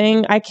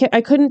confusing. I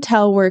couldn't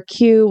tell where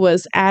Q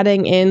was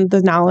adding in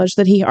the knowledge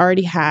that he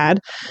already had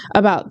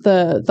about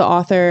the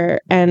author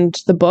and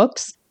the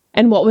books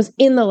and what was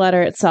in the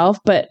letter itself,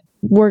 but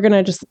we're going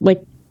to just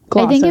like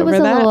gloss over that. I think it was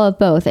a little of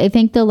both. I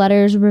think the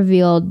letters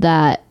revealed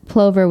that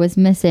Plover was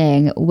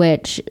missing,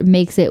 which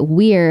makes it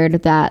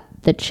weird that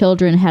the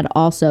children had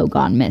also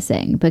gone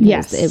missing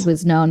because it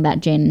was known that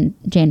Jane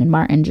and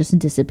Martin just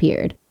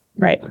disappeared.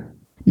 Right.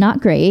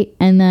 Not great.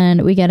 And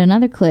then we get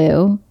another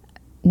clue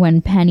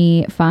when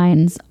Penny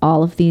finds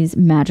all of these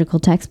magical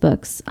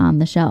textbooks on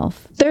the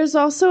shelf. There's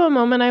also a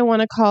moment I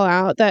want to call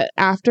out that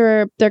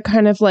after they're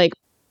kind of like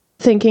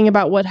thinking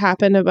about what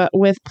happened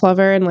with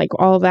Plover and like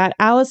all of that,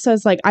 Alice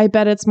says like, I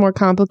bet it's more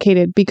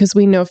complicated because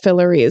we know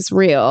Fillory is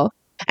real.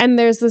 And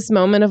there's this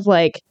moment of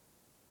like,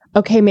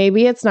 okay,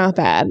 maybe it's not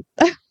bad.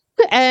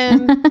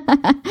 And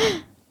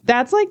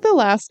that's like the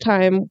last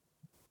time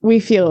we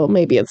feel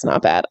maybe it's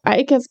not bad.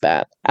 I guess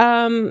bad.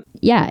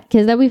 Yeah,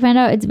 because then we find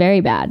out it's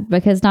very bad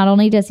because not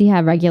only does he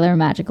have regular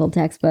magical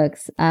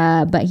textbooks,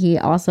 but he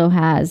also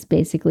has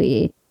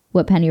basically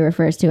what Penny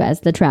refers to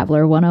as the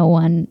Traveler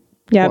 101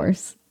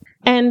 course.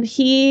 And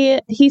he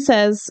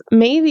says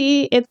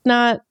maybe it's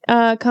not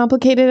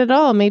complicated at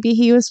all. Maybe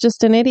he was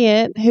just an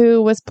idiot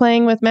who was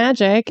playing with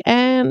magic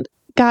and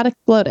got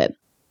exploded,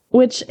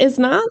 which is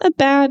not a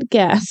bad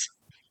guess.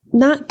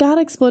 Not got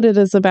exploded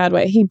is a bad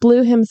way. He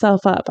blew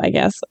himself up, I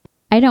guess.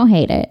 I don't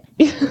hate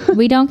it.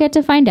 We don't get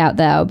to find out,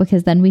 though,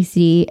 because then we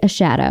see a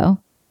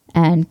shadow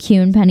and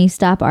Q and Penny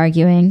stop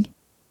arguing.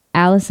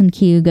 Alice and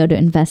Q go to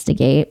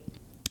investigate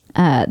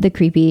the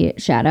creepy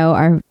shadow,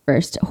 our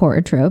first horror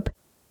trope.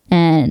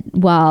 And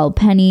while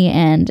Penny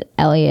and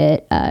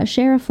Elliot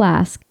share a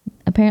flask,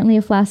 apparently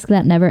a flask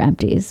that never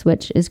empties,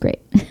 which is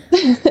great.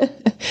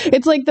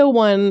 It's like the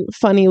one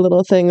funny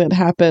little thing that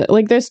happened.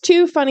 Like there's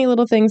two funny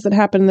little things that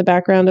happen in the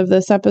background of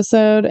this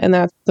episode, and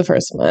that's the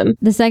first one.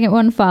 The second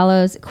one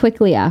follows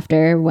quickly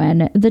after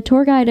when the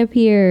tour guide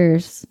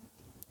appears.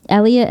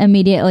 Elliot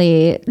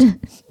immediately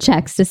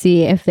checks to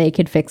see if they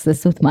could fix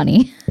this with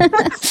money,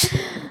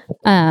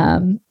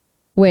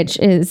 which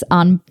is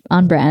on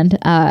brand.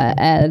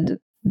 And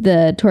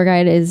the tour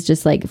guide is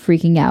just like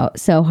freaking out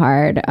so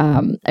hard.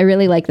 I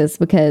really like this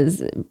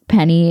because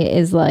Penny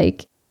is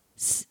like,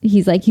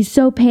 he's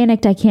so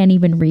panicked I can't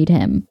even read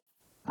him.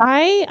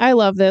 I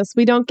love this.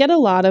 We don't get a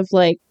lot of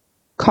like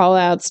call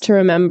outs to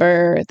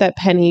remember that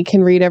Penny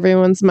can read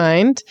everyone's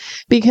mind,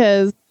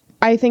 because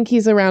I think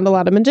he's around a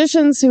lot of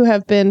magicians who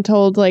have been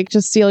told like,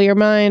 just steal your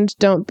mind.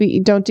 Don't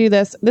do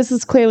this. This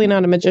is clearly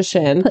not a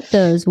magician. Put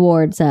those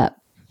wards up.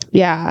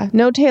 Yeah.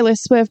 No Taylor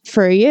Swift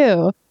for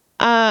you.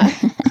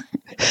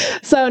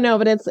 So no,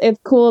 but it's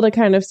cool to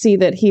kind of see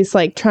that he's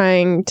like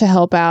trying to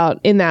help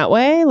out in that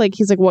way. Like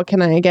he's like, what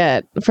can I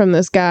get from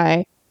this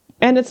guy?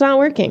 And it's not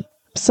working.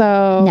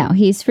 So no,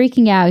 he's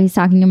freaking out. He's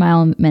talking a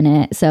mile a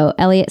minute. So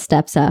Elliot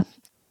steps up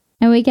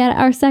and we get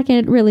our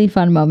second really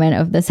fun moment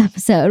of this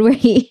episode where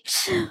he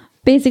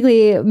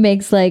basically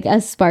makes like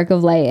a spark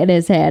of light in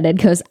his hand and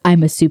goes,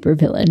 I'm a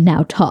supervillain,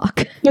 now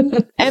talk.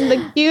 And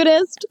the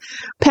cutest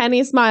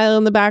Penny smile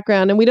in the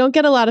background. And we don't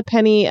get a lot of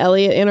Penny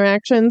Elliot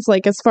interactions.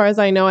 Like as far as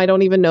I know, I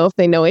don't even know if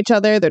they know each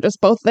other. They're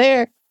just both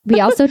there. We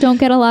also don't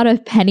get a lot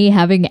of Penny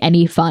having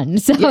any fun.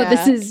 So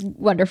this is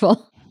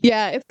wonderful.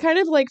 Yeah, it's kind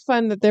of like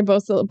fun that they're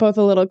both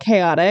a little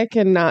chaotic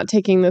and not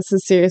taking this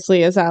as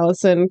seriously as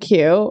Alice and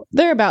Q.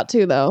 They're about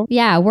to, though.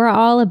 Yeah, we're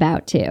all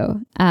about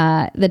to.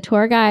 The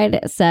tour guide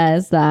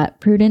says that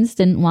Prudence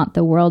didn't want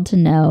the world to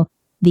know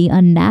the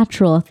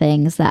unnatural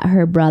things that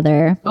her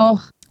brother...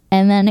 Oh.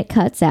 And then it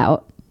cuts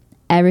out.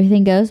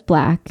 Everything goes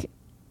black.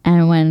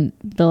 And when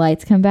the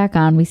lights come back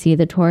on, we see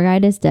the tour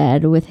guide is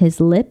dead with his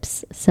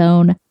lips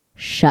sewn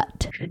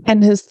shut.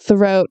 And his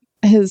throat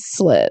is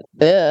slit.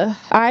 Ugh.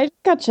 I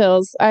got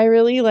chills. I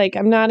really like,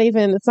 it's not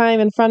even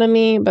in front of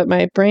me, but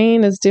my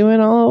brain is doing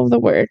all of the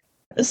work.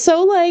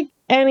 So like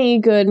any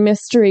good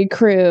mystery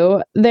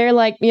crew, they're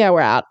like, yeah,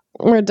 we're out.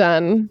 We're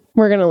done.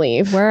 We're going to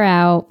leave. We're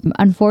out.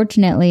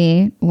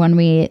 Unfortunately, when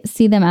we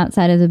see them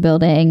outside of the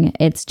building,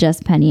 it's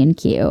just Penny and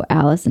Q.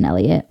 Alice and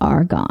Elliot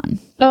are gone.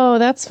 Oh,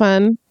 that's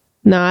fun.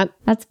 not.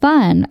 That's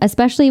fun,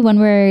 especially when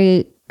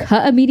we're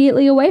cut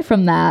immediately away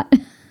from that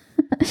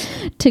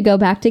to go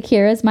back to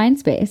Kira's mind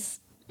space.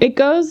 It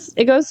goes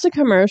to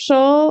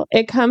commercial.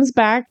 It comes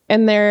back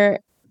and they're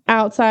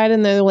outside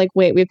and they're like,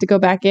 wait, we have to go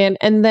back in.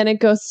 And then it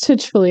goes to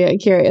Julia and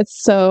Kira.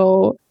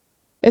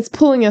 It's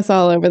pulling us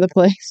all over the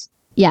place.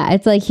 Yeah,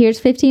 it's like, here's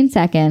 15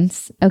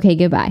 seconds. Okay,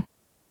 goodbye.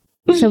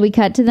 So we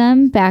cut to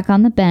them back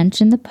on the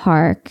bench in the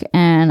park.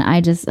 And I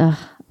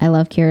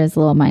love Kira's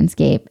little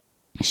mindscape.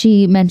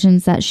 She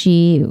mentions that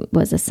she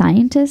was a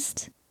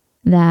scientist,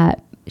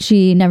 that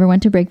she never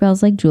went to break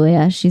bells like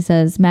Julia. She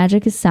says,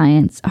 magic is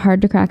science,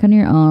 hard to crack on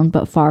your own,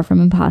 but far from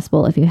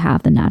impossible if you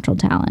have the natural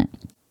talent.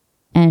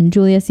 And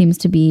Julia seems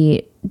to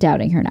be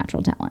doubting her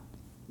natural talent.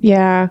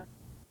 Yeah.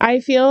 I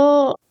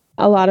feel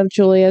a lot of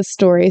Julia's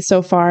story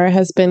so far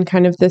has been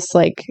kind of this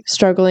like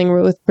struggling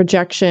with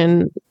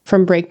projection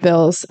from break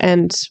bills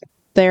and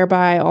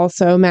thereby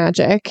also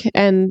magic.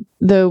 And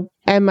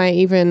am I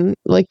even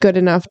like good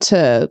enough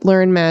to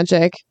learn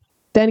magic?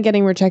 Then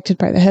getting rejected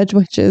by the hedge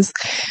witches.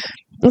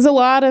 There's a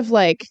lot of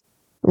like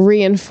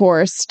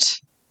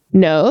reinforced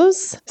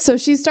no's. So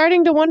she's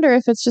starting to wonder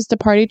if it's just a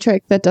party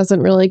trick that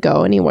doesn't really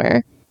go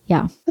anywhere.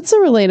 Yeah. That's a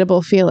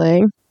relatable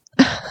feeling.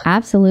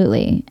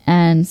 Absolutely.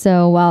 And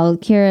so while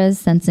Kira's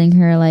sensing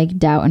her like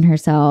doubt in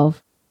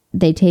herself,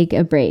 they take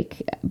a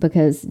break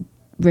because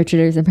Richard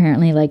is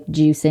apparently like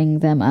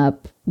juicing them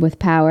up with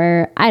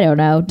power. I don't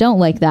know. Don't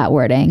like that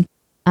wording.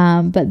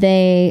 But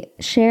they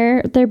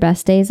share their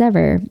best days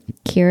ever.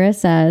 Kira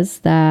says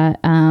that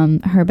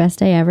her best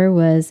day ever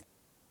was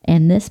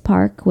in this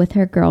park with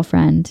her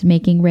girlfriend,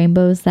 making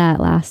rainbows that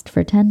last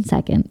for 10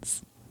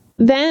 seconds.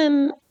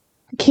 Then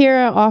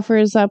Kira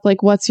offers up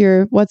like, what's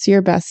your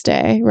best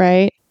day,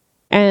 right?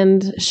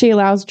 And she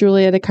allows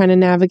Julia to kind of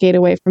navigate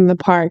away from the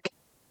park.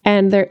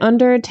 And they're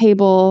under a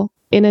table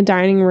in a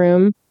dining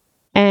room.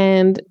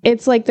 And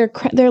it's like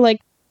they're like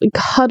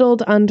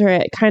cuddled under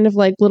it, kind of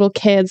like little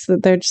kids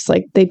that they're just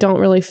like, they don't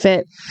really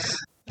fit.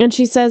 And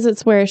she says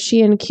it's where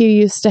she and Q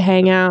used to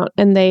hang out,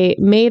 and they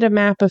made a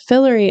map of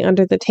Fillory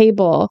under the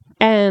table.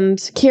 And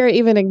Kira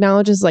even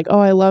acknowledges like, oh,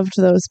 I loved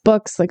those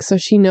books. Like, so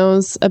she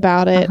knows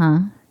about it,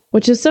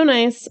 which is so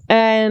nice.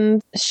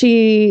 And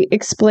she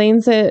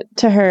explains it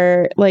to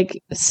her,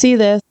 like, see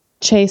this,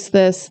 chase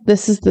this.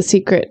 This is the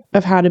secret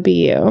of how to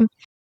be you.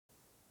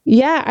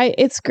 Yeah,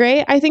 it's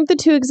great. I think the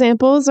two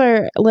examples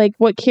are like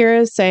what Kira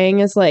is saying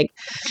is like,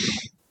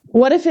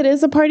 what if it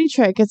is a party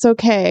trick? It's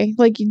okay.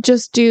 Like, you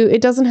just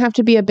it doesn't have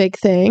to be a big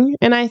thing.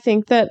 And I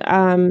think that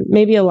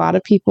maybe a lot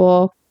of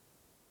people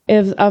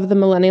of the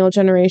millennial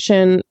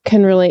generation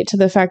can relate to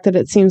the fact that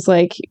it seems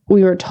like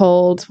we were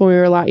told when we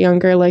were a lot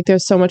younger, like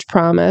there's so much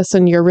promise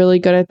and you're really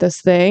good at this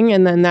thing.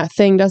 And then that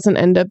thing doesn't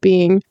end up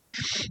being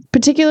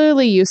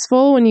particularly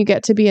useful when you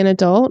get to be an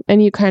adult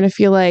and you kind of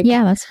feel like,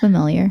 yeah, that's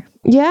familiar.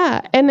 Yeah.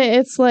 And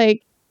it's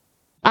like,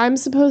 I'm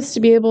supposed to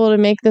be able to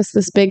make this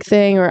big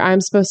thing, or this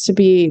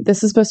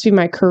is supposed to be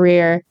my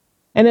career.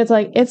 And it's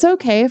like, it's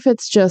okay if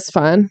it's just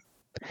fun.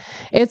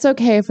 It's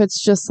okay if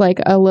it's just like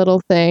a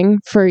little thing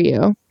for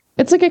you.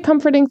 It's like a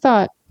comforting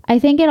thought. I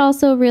think it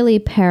also really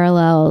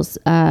parallels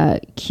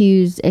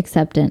Q's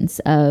acceptance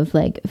of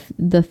like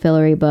the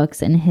Fillory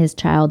books in his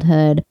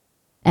childhood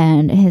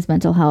and his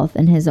mental health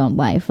in his own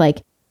life.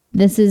 Like,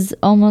 this is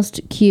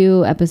almost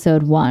Q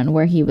episode 1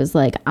 where he was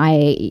like,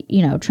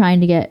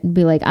 trying to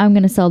be like, I'm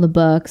going to sell the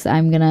books.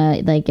 I'm going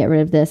to like get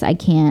rid of this. I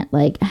can't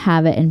like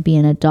have it and be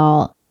an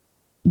adult.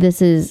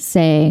 This is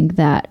saying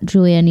that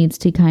Julia needs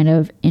to kind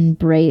of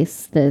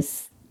embrace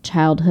this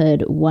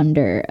childhood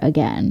wonder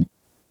again.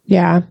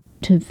 Yeah.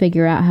 To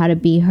figure out how to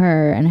be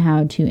her and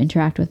how to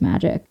interact with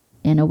magic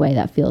in a way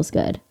that feels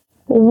good.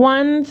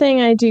 One thing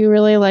I do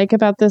really like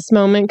about this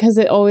moment, because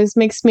it always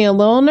makes me a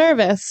little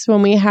nervous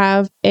when we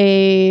have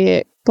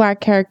a Black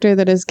character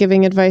that is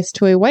giving advice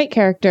to a white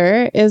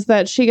character, is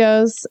that she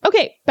goes,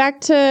 okay,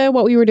 back to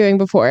what we were doing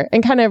before,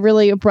 and kind of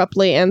really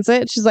abruptly ends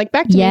it. She's like,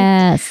 back to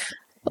me.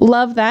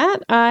 Love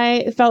that.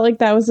 I felt like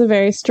that was a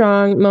very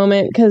strong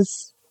moment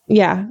because,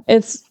 yeah,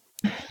 it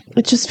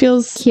just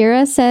feels...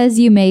 Kira says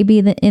you may be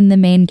in the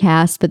main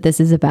cast, but this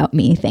is about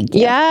me. Thank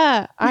you.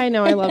 Yeah, I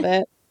know. I love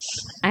it.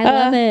 I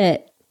love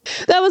it.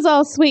 That was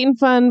all sweet and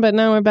fun, but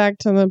now we're back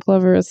to the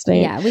Plover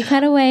Estate. Yeah, we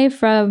cut away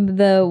from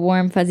the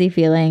warm, fuzzy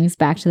feelings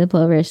back to the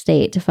Plover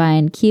Estate to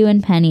find Q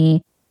and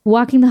Penny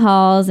walking the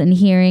halls and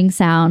hearing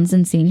sounds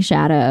and seeing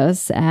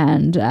shadows.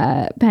 And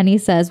Penny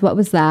says, what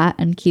was that?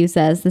 And Q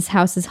says, this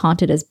house is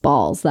haunted as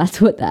balls.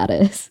 That's what that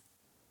is.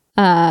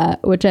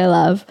 Which I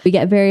love. We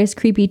get various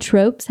creepy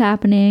tropes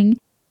happening.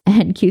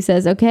 And Q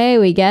says, okay,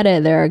 we get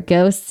it. There are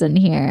ghosts in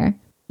here.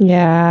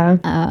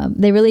 Yeah.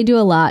 They really do a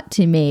lot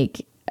to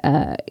make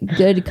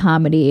good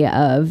comedy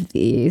of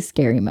the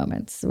scary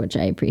moments, which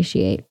I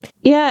appreciate.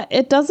 Yeah,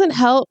 it doesn't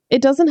help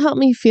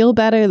me feel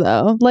better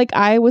though. Like,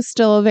 I was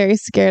still very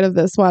scared of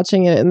this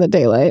watching it in the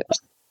daylight.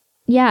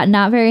 Yeah,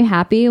 not very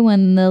happy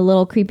when the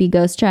little creepy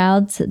ghost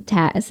child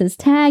says,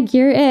 tag,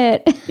 you're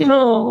it.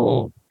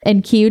 No.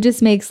 And Q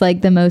just makes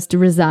like the most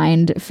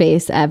resigned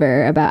face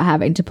ever about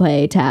having to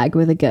play tag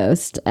with a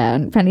ghost.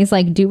 And Penny's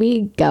like, do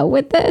we go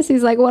with this?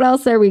 He's like, what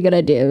else are we going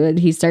to do? And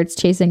he starts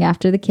chasing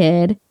after the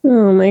kid.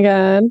 Oh my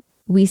God.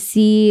 We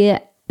see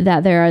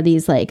that there are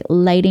these like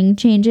lighting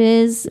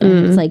changes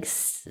and it's like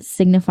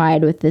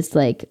signified with this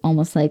like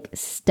almost like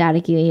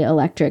staticky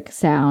electric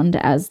sound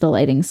as the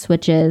lighting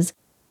switches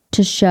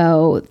to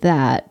show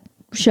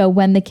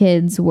when the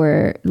kids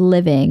were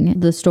living,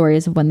 the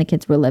stories of when the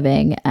kids were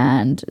living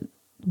and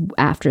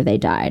after they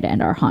died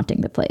and are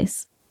haunting the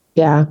place.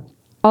 Yeah.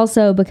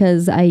 Also,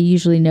 because I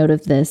usually note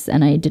of this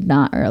and I did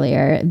not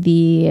earlier,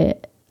 the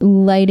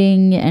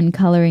lighting and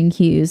coloring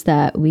cues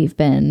that we've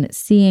been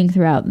seeing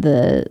throughout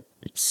the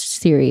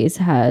series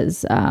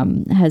has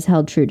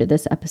held true to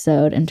this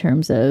episode in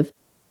terms of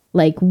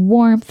like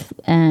warmth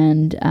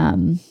and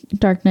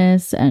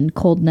darkness and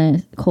cold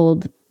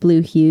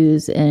blue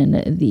hues in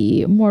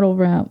the muggle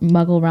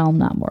realm,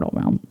 not mortal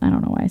realm. I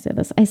don't know why I say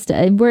this.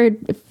 We're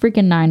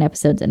freaking 9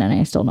 episodes in and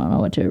I still don't know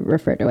what to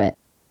refer to it.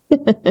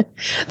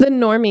 The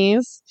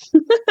normies.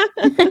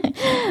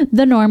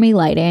 The normie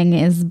lighting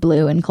is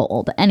blue and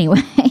cold.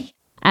 Anyway,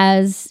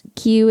 as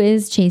Q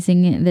is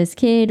chasing this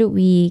kid,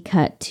 we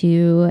cut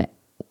to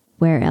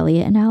where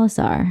Elliot and Alice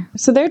are.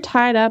 So they're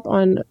tied up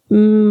on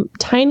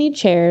tiny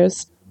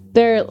chairs.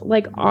 They're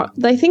like,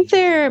 I think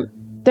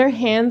their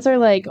hands are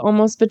like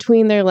almost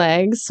between their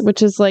legs,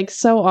 which is like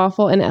so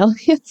awful. And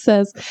Elliot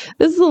says,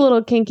 this is a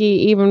little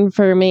kinky even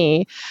for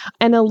me.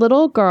 And a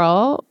little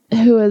girl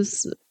who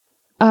is,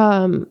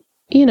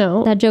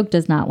 that joke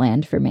does not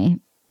land for me.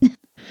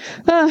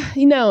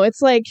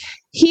 It's like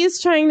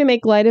he's trying to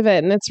make light of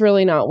it and it's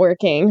really not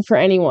working for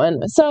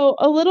anyone. So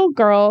a little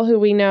girl who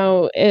we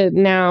know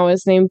now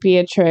is named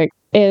Beatrix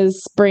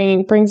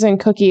brings in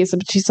cookies,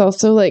 but she's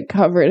also like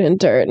covered in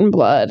dirt and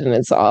blood and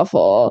it's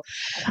awful.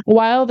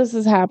 While this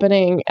is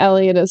happening,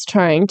 Elliot is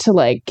trying to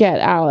like get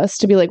Alice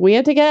to be like, we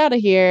have to get out of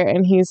here.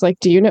 And he's like,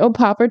 do you know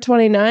Popper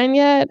 29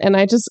 yet? And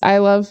I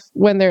love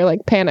when they're like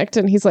panicked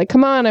and he's like,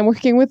 come on, I'm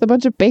working with a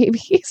bunch of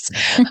babies.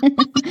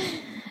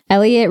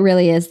 Elliot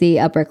really is the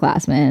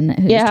upperclassman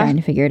who's trying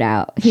to figure it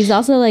out. He's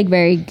also like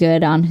very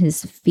good on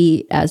his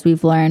feet, as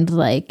we've learned,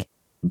 like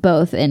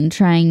both in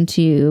trying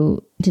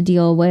to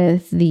deal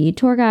with the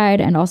tour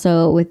guide and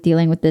also with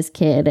dealing with this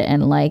kid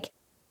and like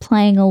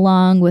playing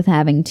along with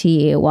having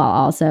tea while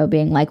also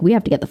being like, we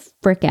have to get the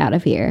frick out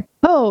of here.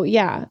 Oh,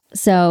 yeah.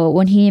 So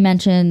when he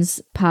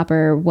mentions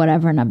Popper,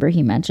 whatever number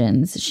he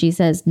mentions, she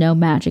says, no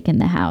magic in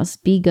the house.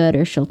 Be good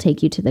or she'll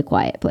take you to the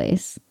quiet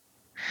place.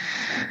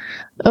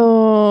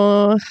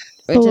 Oh,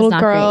 the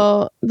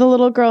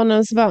little girl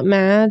knows about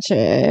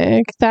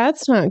magic.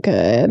 That's not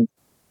good.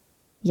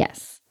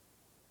 Yes.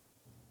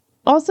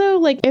 Also,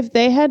 like, if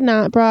they had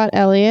not brought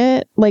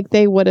Elliot, like,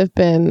 they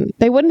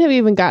wouldn't have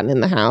even gotten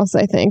in the house,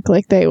 I think.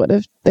 Like, they would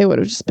have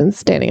just been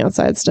standing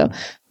outside still.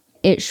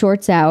 It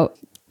shorts out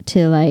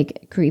to,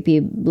 like,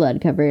 creepy,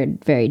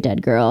 blood-covered, very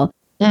dead girl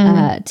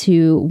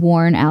to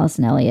warn Alice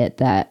and Elliot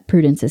that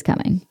Prudence is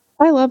coming.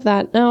 I love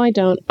that. No, I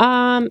don't.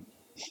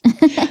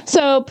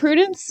 So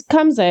Prudence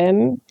comes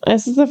in.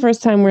 This is the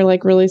first time we're,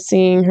 like, really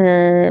seeing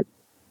her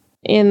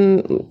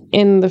in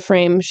the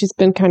frame. She's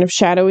been kind of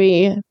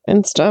shadowy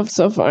and stuff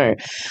so far.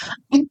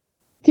 Can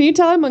you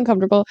tell I'm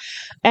uncomfortable?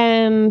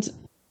 And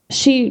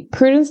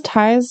Prudence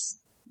ties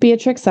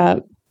Beatrix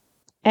up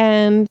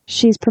and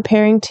she's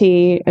preparing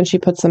tea and she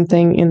puts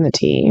something in the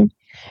tea.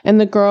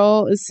 And the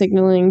girl is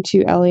signaling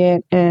to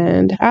Elliot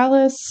and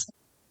Alice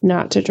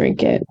not to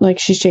drink it. Like,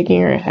 she's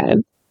shaking her head.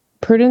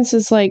 Prudence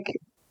is like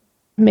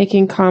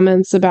making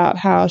comments about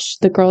how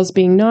the girl's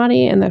being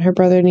naughty and that her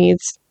brother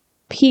needs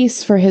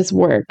peace for his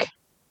work.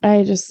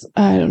 I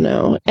don't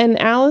know. And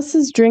Alice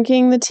is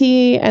drinking the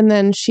tea and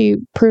then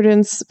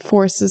Prudence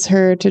forces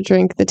her to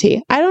drink the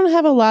tea. I don't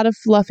have a lot of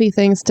fluffy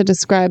things to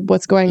describe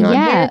what's going on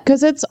here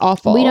because it's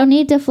awful. We don't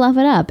need to fluff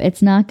it up.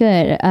 It's not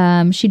good.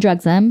 She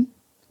drugs them.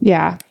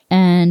 Yeah.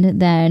 And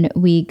then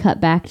we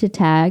cut back to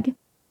Tag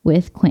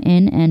with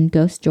Quentin and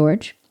Ghost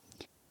George.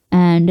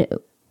 And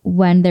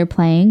when they're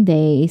playing,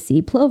 they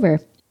see Plover.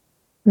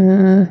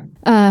 And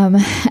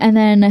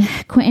then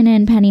Quentin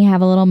and Penny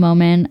have a little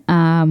moment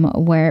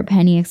where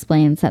Penny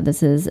explains that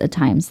this is a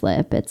time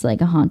slip. It's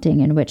like a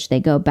haunting in which they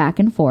go back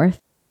and forth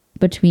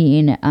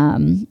between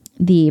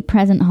the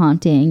present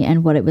haunting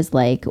and what it was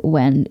like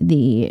when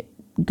the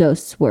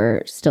ghosts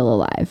were still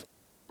alive.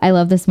 I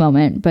love this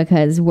moment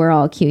because we're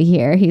all cute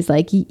here. He's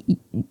like,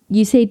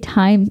 you say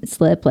time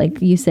slip,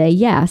 like you say,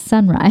 yeah,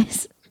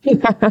 sunrise.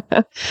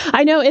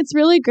 I know, it's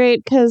really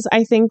great because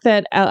I think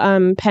that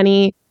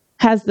Penny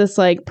has this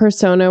like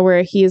persona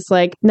where he's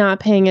like not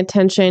paying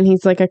attention.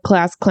 He's like a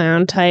class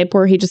clown type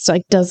where he just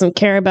like doesn't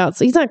care about,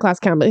 he's not a class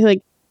clown, but he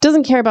like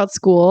doesn't care about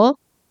school.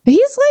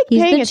 He's like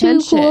paying attention.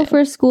 He's the too cool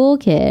for school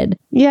kid.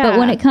 Yeah. But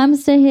when it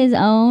comes to his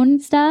own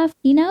stuff,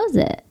 he knows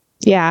it.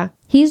 Yeah.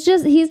 He's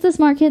the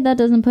smart kid that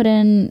doesn't put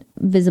in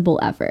visible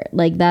effort.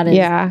 Like that is,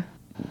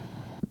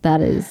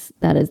 that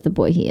is the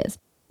boy he is.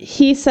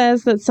 He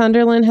says that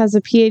Sunderland has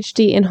a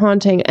PhD in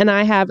haunting and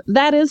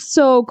that is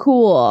so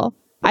cool.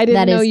 I didn't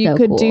That know is you so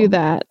could cool. do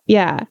that.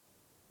 Yeah.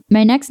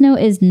 My next note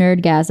is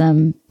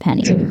nerdgasm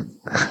Penny.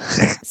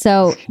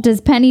 So does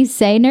Penny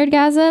say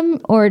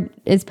nerdgasm or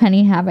is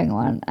Penny having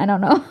one? I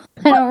don't know.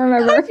 I don't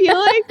remember. I feel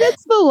like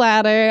it's the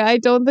latter. I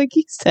don't think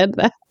he said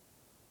that.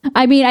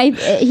 I mean,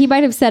 he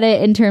might have said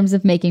it in terms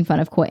of making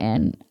fun of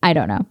Quentin. I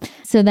don't know.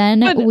 So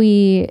then But-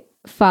 we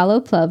follow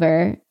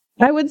Plover.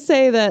 I would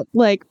say that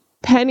like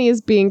Penny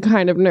is being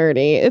kind of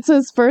nerdy. It's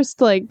his first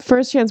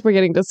chance we're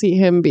getting to see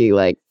him be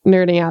like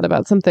nerding out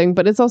about something,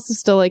 but it's also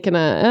still like in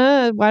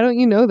a why don't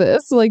you know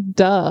this? Like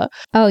duh.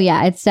 Oh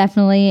yeah, it's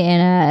definitely in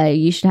a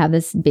you should have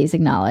this basic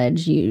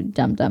knowledge, you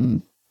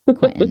dumb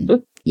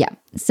Quentin. Yeah.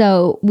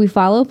 So we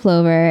follow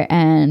Plover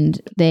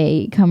and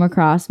they come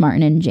across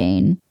Martin and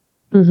Jane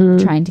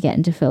trying to get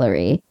into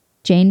Fillory.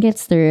 Jane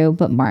gets through,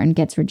 but Martin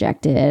gets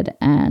rejected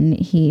and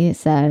he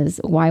says,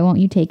 "Why won't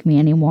you take me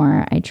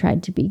anymore? I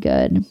tried to be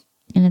good."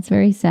 And it's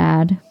very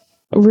sad.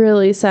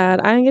 Really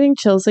sad. I'm getting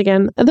chills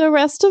again. The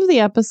rest of the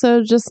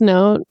episode, just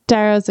note,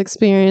 Dara's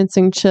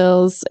experiencing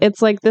chills.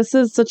 It's like this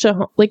is such a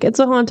it's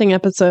a haunting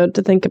episode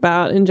to think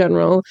about in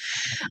general.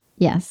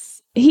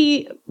 Yes.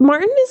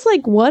 Martin is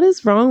like, what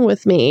is wrong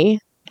with me?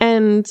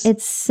 And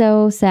It's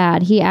so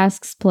sad. He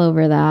asks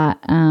Plover that.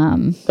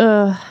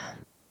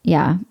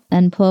 Yeah.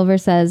 And Plover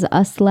says,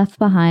 "Us left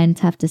behind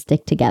have to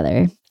stick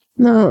together."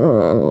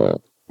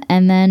 no.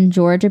 And then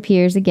George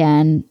appears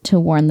again to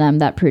warn them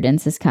that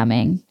Prudence is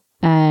coming.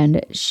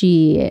 And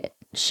she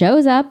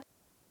shows up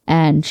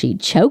and she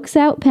chokes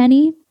out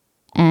Penny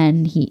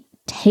and he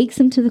takes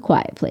him to the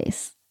quiet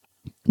place.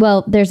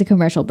 Well, there's a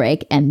commercial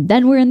break and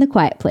then we're in the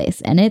quiet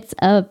place and it's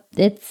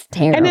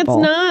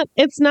terrible. And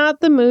it's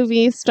not the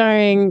movie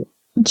starring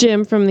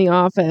Jim from The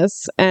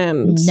Office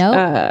and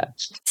Nope.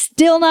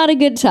 Still not a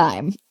good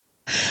time.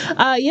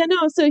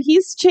 So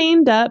he's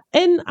chained up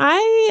and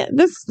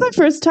this is the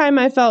first time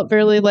I felt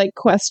really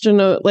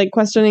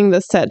questioning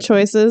the set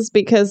choices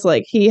because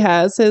like he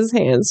has his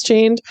hands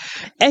chained.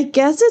 I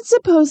guess it's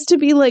supposed to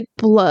be like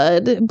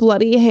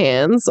bloody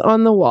hands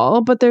on the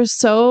wall, but they're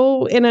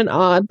so in an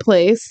odd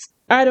place.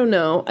 I don't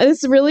know.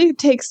 This really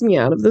takes me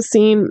out of the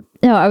scene.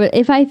 No,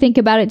 if I think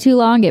about it too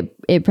long,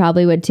 it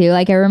probably would too.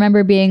 Like I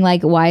remember being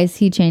like, why is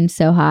he chained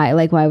so high?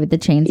 Like why would the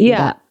chains be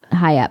that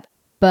high up?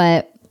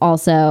 But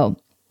also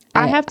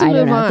I have to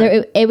move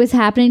on. It was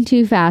happening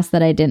too fast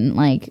that I didn't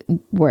like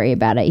worry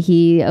about it.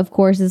 He, of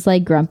course, is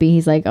like grumpy.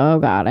 He's like, "Oh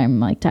God,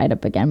 I'm like tied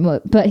up again."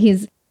 But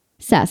he's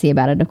sassy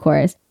about it, of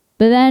course.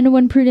 But then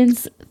when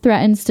Prudence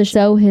threatens to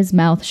sew his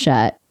mouth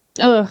shut,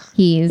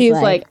 he's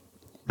like,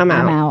 "I'm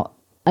out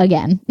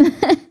again."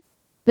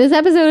 This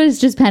episode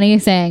is just Penny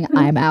saying,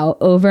 "I'm out"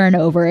 over and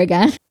over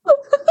again.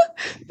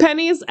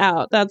 Penny's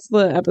out. That's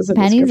the episode.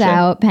 Penny's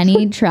out.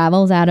 Penny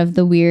travels out of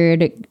the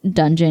weird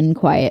dungeon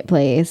quiet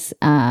place.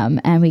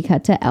 And we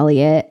cut to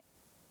Elliot.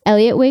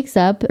 Elliot wakes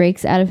up,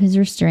 breaks out of his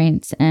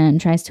restraints,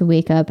 and tries to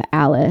wake up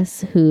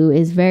Alice, who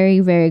is very,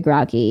 very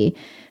groggy.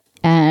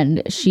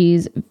 And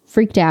she's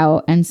freaked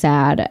out and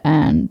sad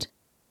and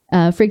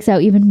freaks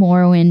out even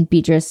more when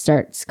Beatrice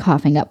starts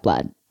coughing up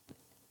blood.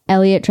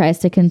 Elliot tries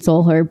to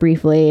console her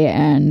briefly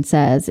and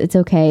says, "It's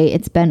okay.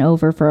 It's been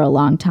over for a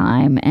long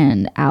time."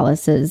 And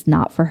Alice is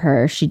not for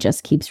her. She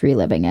just keeps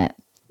reliving it.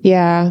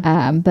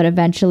 Yeah. But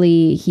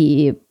eventually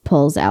he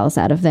pulls Alice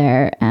out of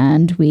there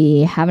and we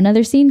have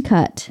another scene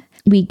cut.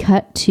 We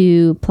cut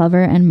to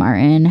Plover and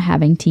Martin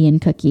having tea and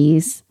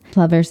cookies.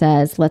 Plover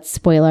says, "Let's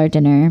spoil our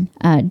dinner."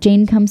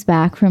 Jane comes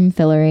back from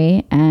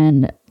Fillory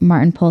and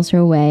Martin pulls her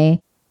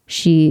away.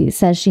 She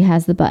says she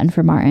has the button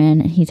for Martin.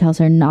 He tells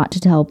her not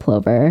to tell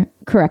Plover.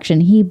 Correction,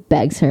 he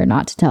begs her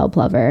not to tell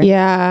Plover.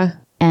 Yeah.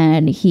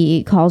 And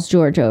he calls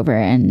George over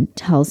and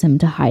tells him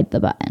to hide the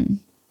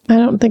button. I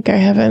don't think I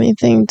have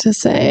anything to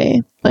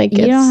say. Like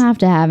You don't have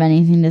to have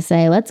anything to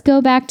say. Let's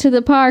go back to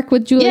the park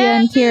with Julia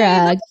and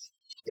Kira.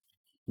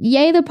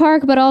 Yay, the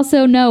park, but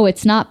also no,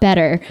 it's not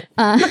better.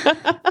 And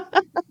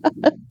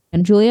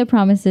Julia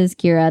promises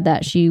Kira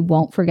that she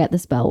won't forget the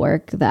spell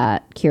work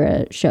that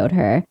Kira showed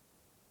her.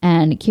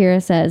 And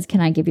Kira says,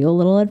 "Can I give you a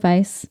little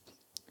advice?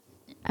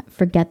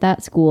 Forget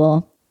that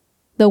school.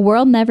 The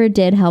world never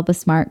did help a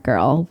smart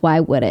girl. Why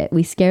would it?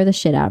 We scare the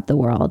shit out of the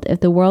world. If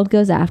the world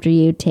goes after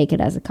you, take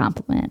it as a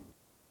compliment."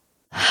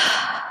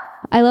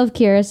 I love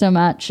Kira so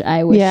much.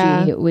 I wish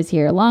she was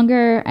here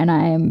longer, and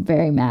I am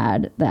very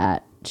mad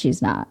that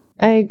she's not.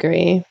 I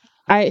agree.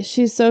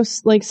 She's so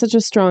like such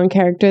a strong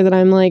character that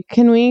I'm like,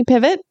 can we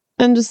pivot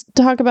and just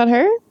talk about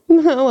her?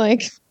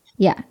 Like,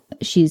 yeah,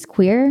 she's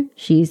queer,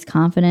 she's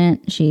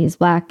confident, she's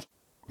black,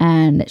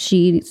 and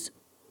she's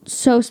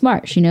so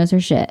smart. She knows her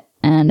shit.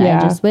 And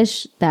I just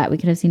wish that we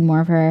could have seen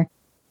more of her.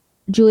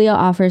 Julia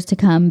offers to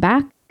come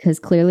back because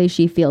clearly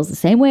she feels the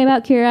same way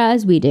about Kira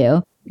as we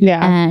do.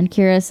 Yeah. And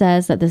Kira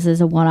says that this is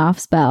a one-off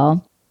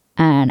spell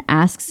and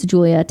asks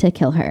Julia to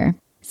kill her.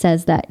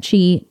 Says that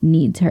she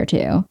needs her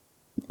to.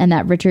 And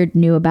that Richard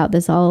knew about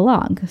this all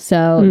along.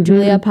 So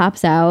Julia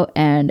pops out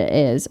and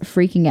is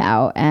freaking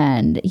out.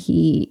 And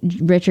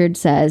Richard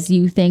says,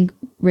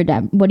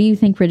 what do you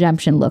think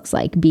redemption looks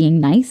like?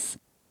 Being nice?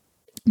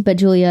 But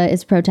Julia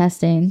is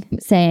protesting,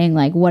 saying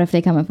like, what if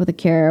they come up with a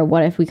cure?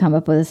 What if we come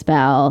up with a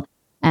spell?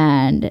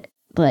 And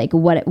like,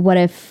 what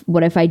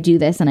if I do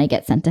this and I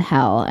get sent to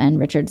hell? And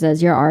Richard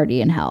says, you're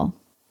already in hell,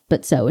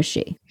 but so is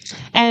she.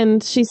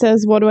 And she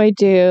says, what do I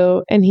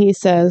do? And he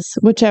says,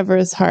 whichever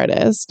is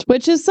hardest,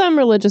 which is some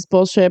religious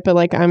bullshit, but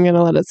like, I'm going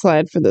to let it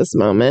slide for this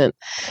moment.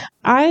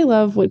 I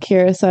love what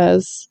Kira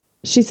says.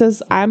 She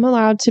says, I'm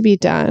allowed to be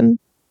done.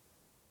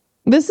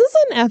 This is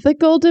an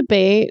ethical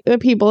debate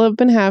that people have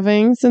been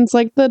having since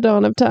like the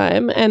dawn of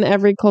time, and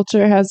every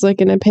culture has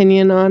like an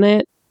opinion on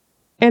it.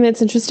 And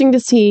it's interesting to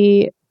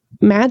see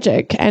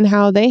magic and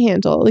how they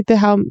handle, like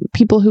how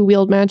people who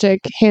wield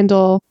magic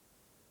handle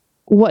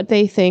what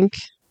they think,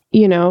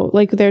 you know,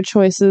 like their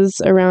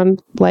choices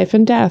around life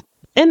and death.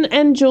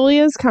 And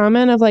Julia's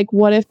comment of like,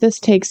 what if this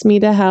takes me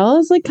to hell,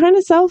 is like kind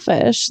of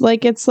selfish.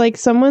 Like, it's like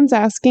someone's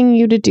asking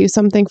you to do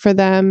something for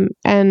them,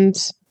 and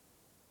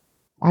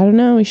I don't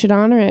know, we should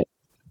honor it,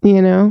 you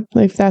know,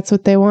 if that's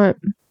what they want.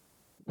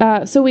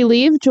 So we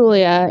leave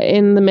Julia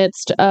in the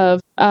midst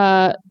of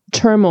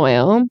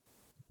turmoil.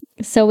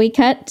 So we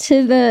cut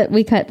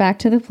back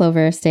to the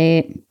Plover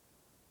estate.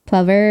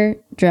 Plover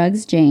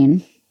drugs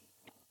Jane,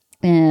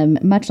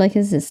 much like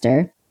his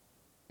sister,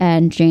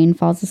 and Jane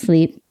falls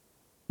asleep.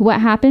 What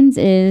happens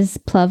is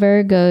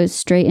Plover goes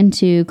straight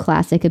into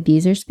classic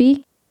abuser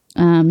speak,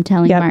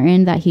 telling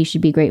Martin that he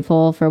should be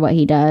grateful for what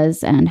he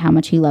does and how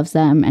much he loves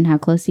them and how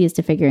close he is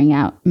to figuring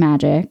out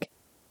magic.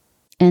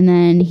 And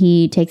then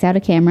he takes out a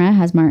camera,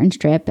 has Martin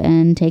strip,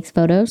 and takes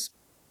photos.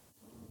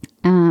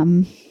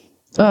 And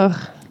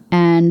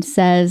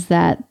says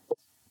that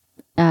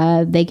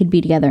they could be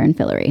together in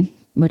Fillory,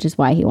 which is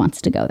why he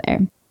wants to go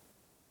there.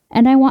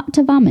 And I want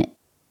to vomit.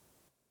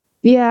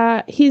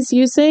 Yeah, he's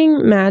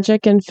using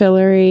magic and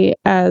Fillory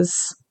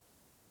as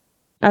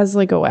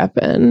like a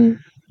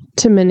weapon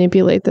to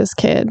manipulate this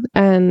kid,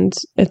 and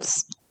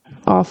it's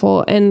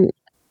awful. And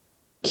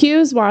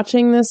Q's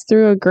watching this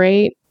through a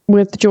grate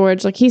with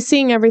George. Like, he's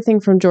seeing everything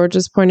from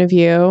George's point of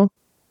view,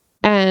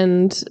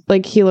 and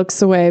like he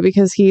looks away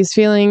because he's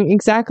feeling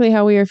exactly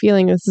how we are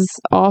feeling. This is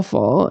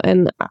awful,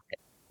 and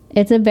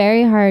it's a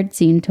very hard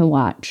scene to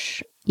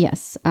watch.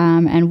 Yes.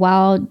 And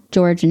while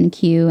George and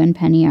Q and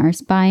Penny are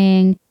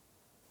spying,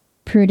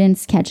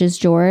 Prudence catches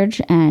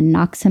George and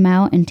knocks him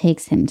out and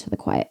takes him to the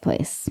quiet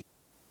place.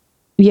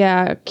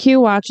 Yeah,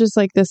 Q watches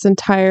like this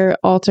entire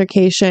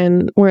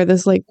altercation where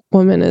this like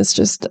woman is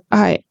just,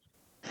 I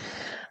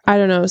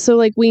don't know. So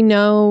like we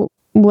know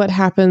what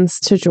happens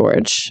to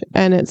George,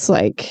 and it's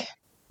like,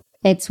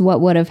 it's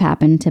what would have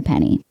happened to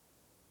Penny.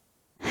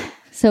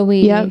 So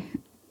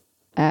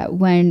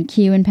when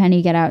Q and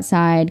Penny get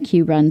outside,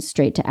 Q runs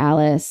straight to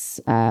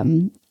Alice.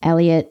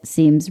 Elliot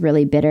seems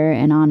really bitter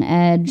and on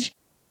edge.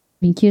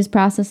 Q's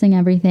processing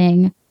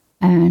everything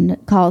and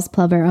calls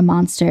Plover a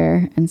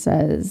monster and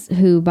says,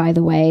 who, by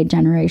the way,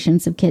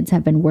 generations of kids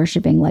have been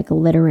worshiping like a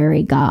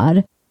literary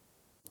god.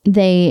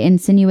 They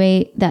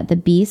insinuate that the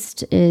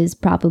beast is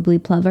probably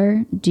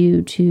Plover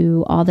due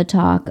to all the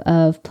talk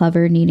of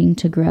Plover needing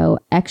to grow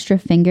extra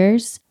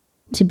fingers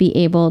to be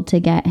able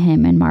to get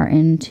him and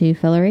Martin to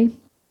Fillory.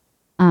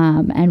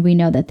 And we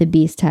know that the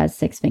beast has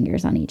 6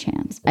 fingers on each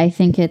hand. I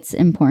think it's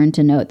important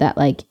to note that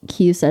like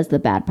Q says the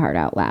bad part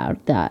out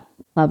loud, that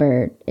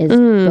Plover is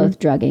both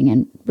drugging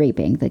and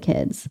raping the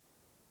kids.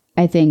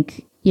 I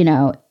think, you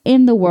know,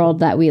 in the world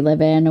that we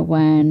live in,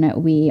 when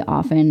we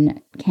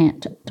often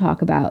can't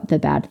talk about the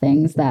bad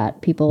things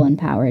that people in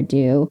power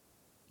do,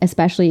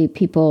 especially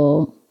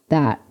people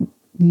that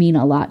mean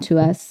a lot to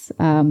us,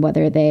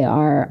 whether they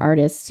are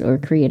artists or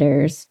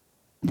creators,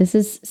 this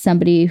is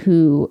somebody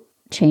who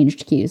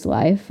changed Q's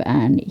life,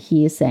 and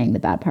he is saying the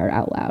bad part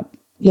out loud.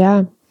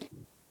 Yeah.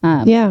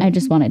 I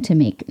just wanted to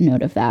make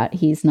note of that.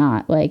 He's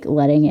not like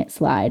letting it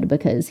slide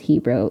because he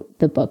wrote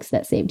the books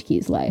that saved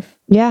Q's life.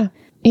 Yeah.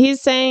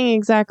 He's saying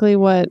exactly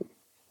what,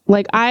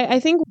 like, I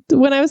think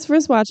when I was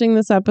first watching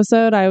this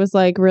episode, I was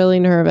like really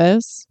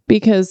nervous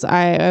because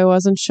I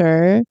wasn't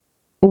sure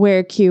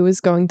where Q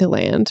was going to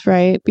land,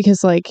 right?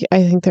 Because like,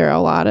 I think there are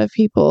a lot of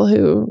people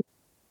who,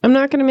 I'm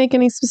not going to make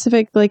any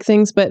specific like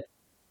things, but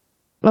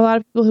a lot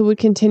of people who would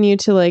continue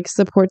to like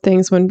support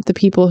things when the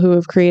people who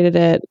have created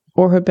it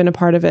or have been a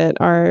part of it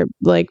are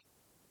like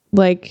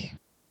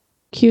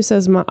Q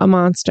says a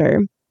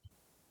monster.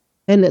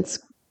 And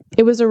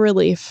it was a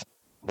relief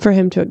for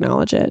him to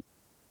acknowledge it.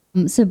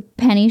 So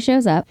Penny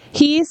shows up.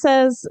 He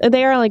says,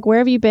 they are like, where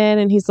have you been?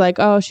 And he's like,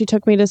 oh, she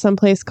took me to some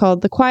place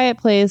called the Quiet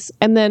Place.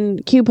 And then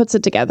Q puts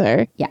it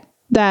together. Yeah.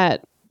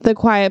 That the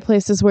Quiet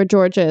Place is where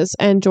George is,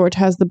 and George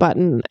has the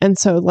button. And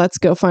so let's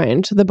go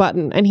find the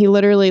button. And he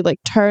literally like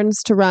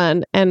turns to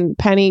run, and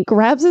Penny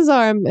grabs his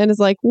arm and is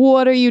like,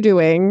 what are you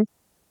doing?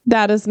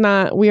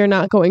 We are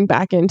not going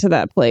back into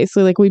that place.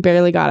 Like we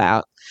barely got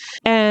out.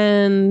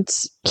 And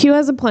Q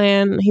has a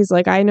plan. He's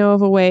like, I know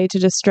of a way to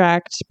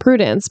distract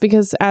Prudence,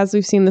 because as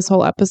we've seen this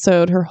whole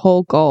episode, her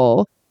whole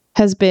goal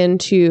has been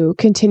to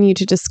continue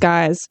to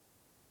disguise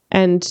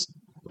and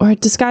or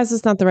disguise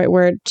is not the right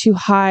word, to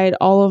hide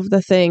all of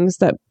the things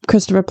that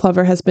Christopher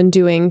Plover has been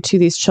doing to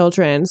these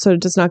children so it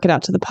does not get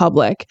out to the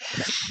public.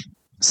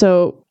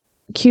 So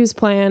Q's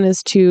plan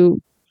is to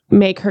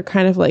make her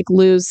kind of like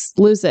lose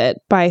it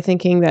by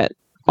thinking that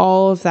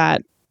all of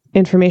that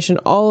information,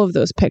 all of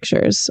those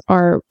pictures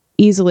are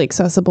easily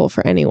accessible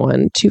for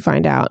anyone to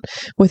find out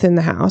within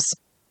the house.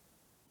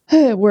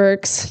 It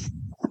works.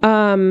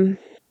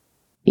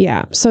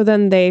 Yeah. So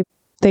then they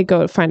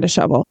go find a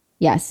shovel.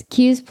 Yes,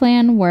 Q's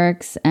plan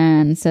works,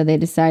 and so they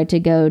decide to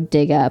go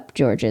dig up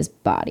George's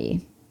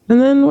body.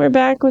 And then we're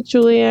back with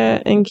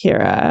Julia and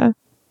Kira.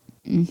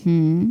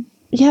 Mm-hmm.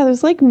 Yeah,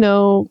 there's like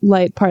no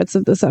light parts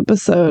of this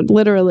episode,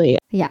 literally.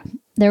 Yeah.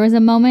 There was a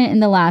moment in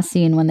the last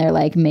scene when they're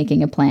like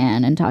making a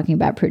plan and talking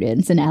about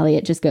Prudence, and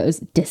Elliot just goes,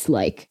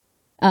 dislike.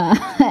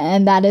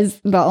 And that is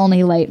the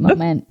only light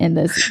moment in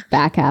this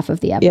back half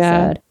of the episode.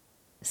 Yeah.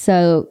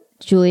 So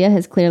Julia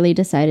has clearly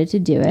decided to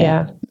do it.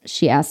 Yeah.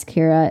 She asks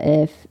Kira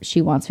if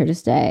she wants her to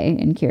stay,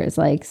 and Kira's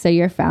like, so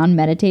you're found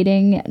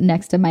meditating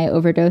next to my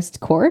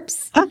overdosed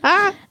corpse?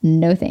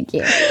 No, thank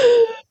you.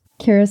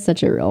 Kira's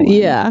such a real one.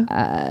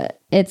 Yeah.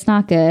 It's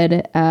not good.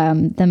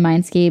 The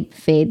mindscape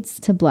fades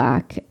to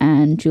black,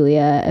 and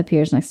Julia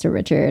appears next to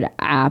Richard,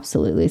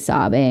 absolutely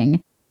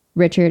sobbing.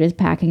 Richard is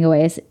packing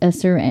away a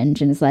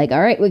syringe and is like, all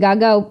right, we gotta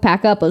go.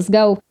 Pack up. Let's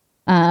go.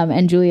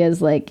 And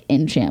Julia's like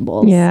in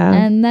shambles. Yeah.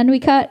 And then we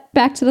cut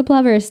back to the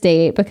Plover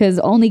estate because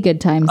only good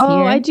times here.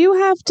 I do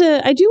want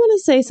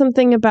to say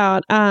something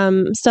about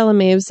Stella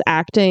Maeve's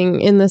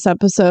acting in this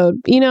episode.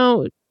 You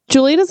know,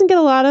 Julia doesn't get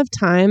a lot of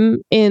time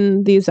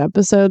in these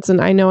episodes,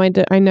 and I know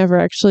I never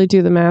actually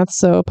do the math,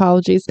 so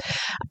apologies.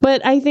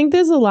 But I think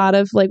there's a lot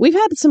of like, we've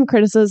had some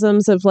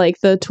criticisms of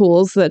like the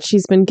tools that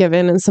she's been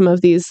given in some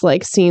of these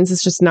like scenes.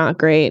 It's just not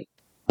great.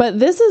 But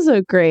this is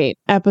a great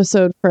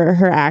episode for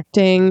her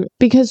acting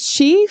because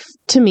she,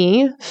 to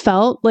me,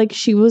 felt like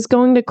she was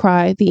going to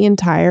cry the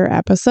entire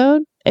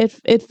episode.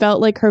 It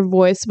felt like her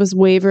voice was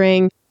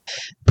wavering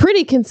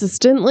pretty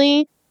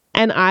consistently,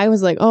 and I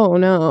was like, oh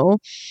no.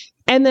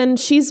 And then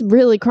she's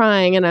really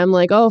crying, and I'm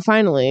like, oh,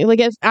 finally. Like,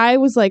 if I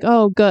was like,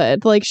 oh,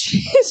 good. Like,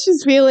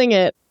 she's feeling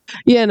it,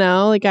 you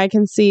know? Like, I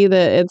can see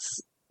that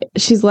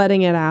she's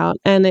letting it out.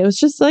 And it was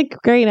just, like,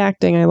 great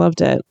acting. I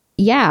loved it.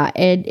 Yeah.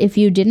 If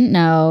you didn't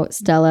know,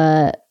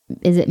 Stella,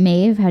 is it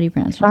Maeve? How do you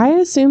pronounce it? I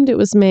assumed it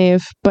was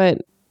Maeve, but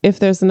if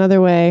there's another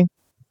way.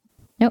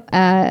 Nope.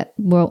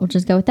 We'll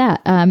just go with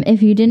that.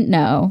 If you didn't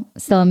know,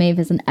 Stella Maeve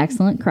is an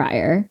excellent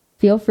crier.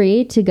 Feel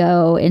free to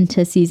go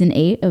into season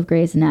 8 of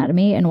Grey's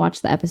Anatomy and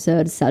watch the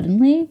episode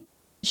Suddenly.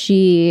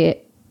 She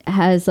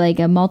has like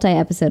a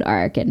multi-episode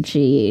arc, and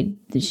she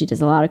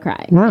does a lot of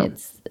crying. Wow.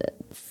 It's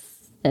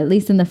at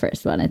least in the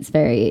first one.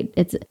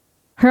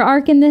 Her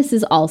arc in this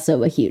is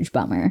also a huge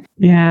bummer.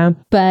 Yeah.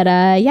 But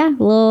yeah,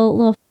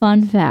 little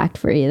fun fact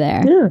for you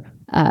there.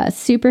 Yeah.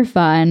 Super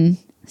fun.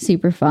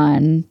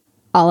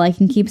 All I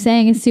can keep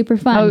saying is super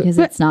fun because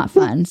it's not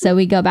fun. So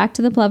we go back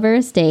to the Plover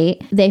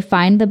estate. They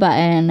find the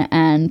button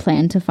and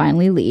plan to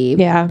finally leave.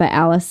 Yeah. But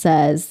Alice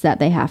says that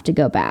they have to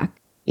go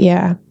back.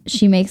 Yeah.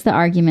 She makes the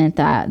argument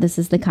that this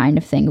is the kind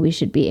of thing we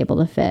should be able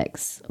to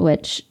fix,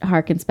 which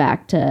harkens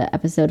back to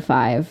episode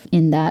 5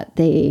 in that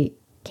they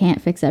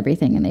can't fix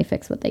everything and they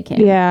fix what they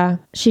can. Yeah.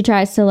 She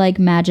tries to like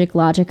magic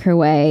logic her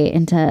way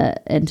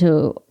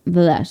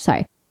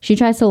She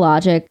tries to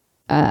logic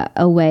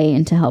a way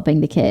into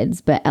helping the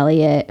kids, but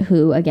Elliot,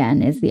 who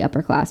again is the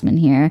upperclassman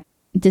here,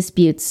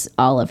 disputes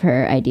all of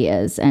her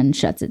ideas and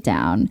shuts it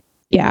down.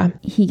 Yeah.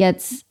 He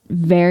gets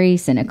very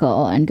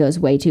cynical and goes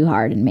way too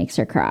hard and makes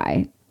her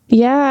cry.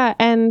 Yeah.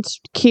 And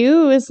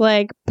Q is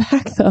like,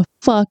 back the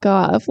fuck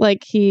off.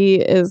 Like, he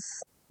is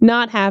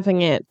not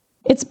having it.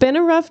 It's been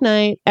a rough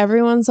night.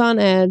 Everyone's on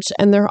edge,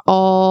 and they're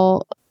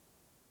all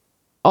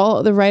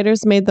the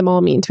writers made them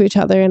all mean to each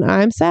other, and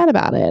I'm sad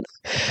about it.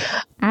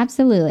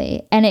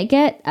 Absolutely. And I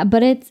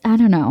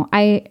don't know.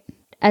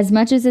 As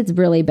much as it's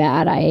really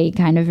bad, I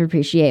kind of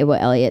appreciate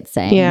what Elliot's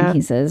saying. Yeah. He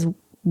says,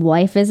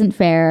 life isn't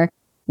fair.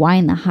 Why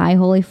in the high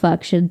holy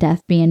fuck should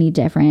death be any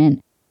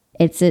different?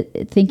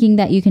 Thinking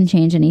that you can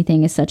change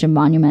anything is such a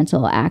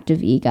monumental act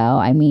of ego.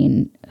 I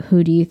mean,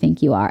 who do you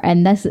think you are?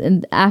 And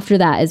after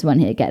that is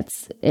when it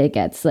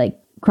gets like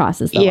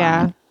crosses the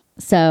line.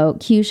 So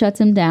Q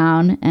shuts him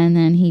down, and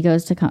then he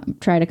goes to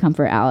try to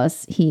comfort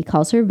Alice. He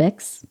calls her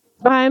Vix.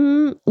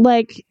 I'm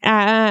like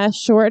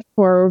short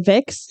for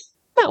Vix.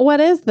 What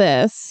is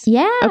this?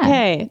 Yeah.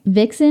 Okay.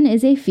 Vixen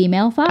is a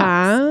female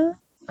fox.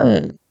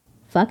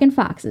 Fucking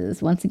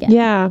foxes once again.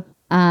 Yeah.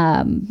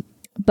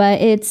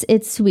 But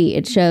it's sweet.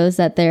 It shows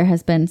that there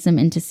has been some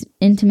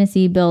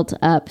intimacy built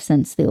up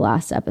since the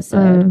last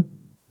episode.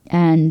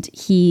 And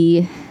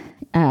he,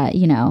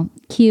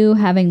 Q,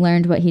 having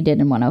learned what he did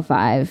in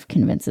 105,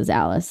 convinces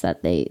Alice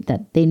that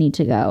they need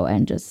to go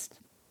and just,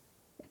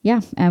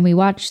 yeah. And we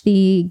watch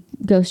the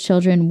ghost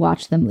children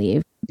watch them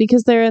leave.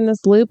 Because they're in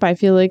this loop, I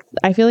feel like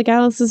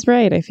Alice is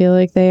right. I feel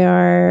like they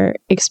are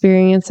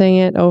experiencing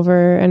it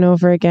over and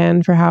over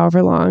again for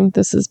however long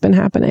this has been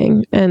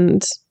happening.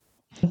 And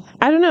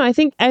I don't know. I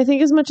think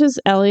as much as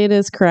Elliot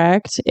is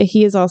correct,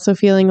 he is also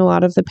feeling a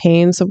lot of the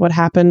pains of what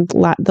happened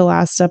the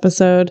last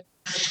episode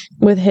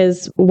with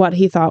what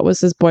he thought was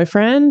his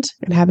boyfriend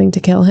and having to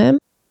kill him.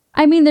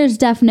 I mean, there's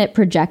definite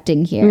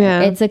projecting here.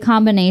 Yeah. It's a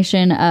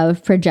combination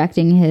of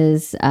projecting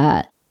his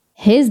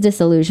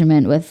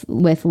disillusionment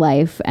with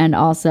life and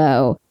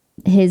also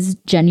his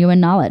genuine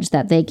knowledge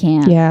that they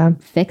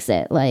can't fix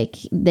it. Like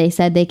they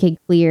said they could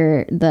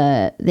clear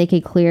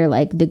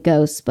like the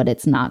ghosts, but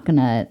it's not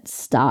gonna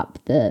stop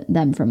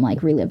them from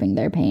like reliving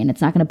their pain.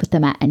 It's not gonna put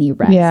them at any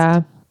rest.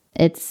 Yeah.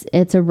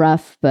 It's a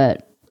rough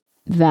but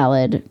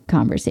valid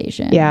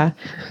conversation. Yeah.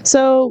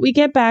 So we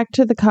get back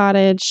to the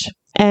cottage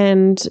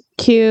and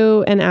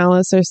Q and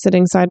Alice are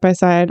sitting side by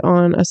side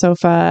on a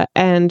sofa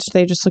and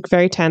they just look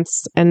very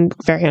tense and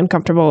very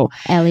uncomfortable.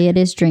 Elliot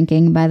is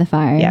drinking by the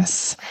fire.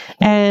 Yes.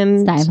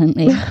 And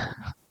silently.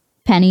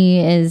 Penny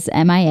is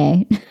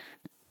MIA.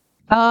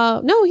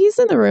 No, he's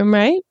in the room,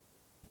 right?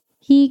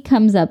 He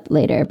comes up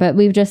later, but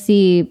we don't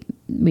see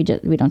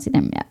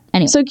them yet.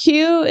 Anyway. So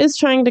Q is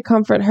trying to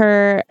comfort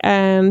her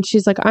and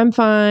she's like, I'm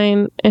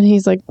fine. And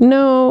he's like,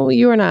 no,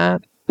 you are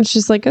not. And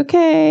she's like,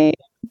 okay.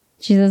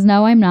 She says,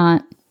 no, I'm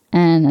not.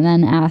 And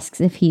then asks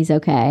if he's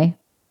okay.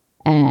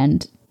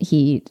 And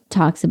he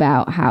talks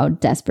about how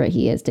desperate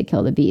he is to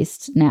kill the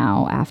beast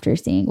now after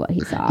seeing what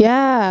he saw.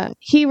 Yeah,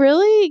 he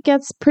really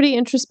gets pretty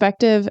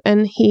introspective.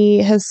 And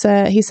he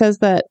says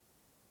that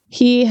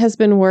he has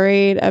been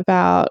worried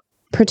about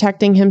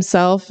protecting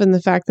himself and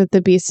the fact that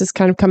the beast is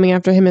kind of coming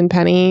after him and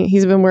Penny.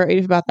 He's been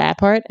worried about that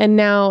part. And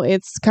now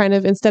it's kind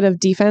of, instead of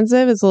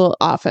defensive, it's a little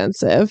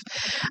offensive,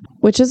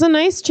 which is a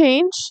nice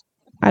change.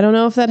 I don't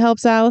know if that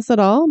helps Alice at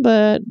all,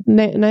 but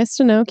nice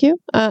to know, Q.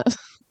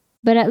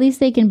 But at least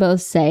they can both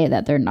say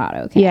that they're not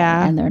okay.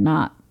 Yeah. And they're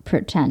not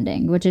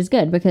pretending, which is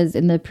good because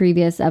in the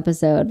previous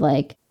episode,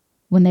 like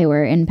when they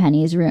were in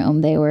Penny's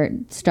room, they were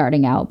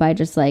starting out by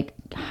just like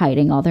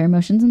hiding all their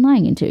emotions and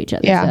lying into each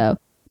other. Yeah. So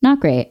not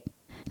great.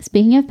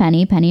 Speaking of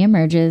Penny, Penny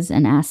emerges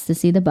and asks to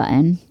see the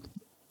button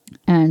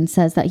and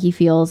says that he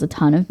feels a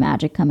ton of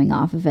magic coming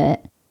off of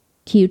it.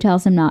 Q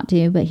tells him not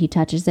to, but he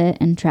touches it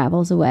and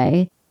travels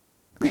away,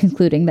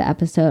 concluding the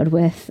episode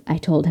with, I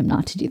told him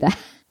not to do that.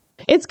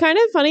 It's kind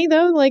of funny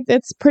though, like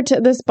this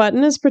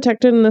button is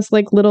protected in this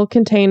like little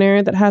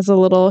container that has a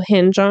little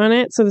hinge on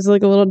it. So there's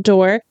like a little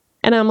door.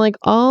 And I'm like,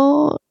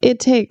 all it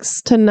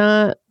takes to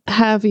not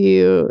have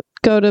you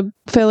go to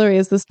Fillory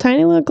is this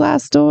tiny little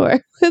glass door.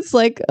 It's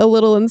like a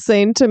little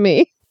insane to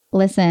me.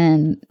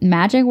 Listen,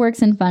 magic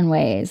works in fun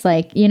ways.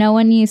 Like, you know,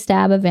 when you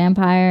stab a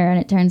vampire and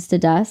it turns to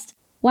dust?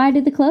 Why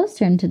did the clothes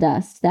turn to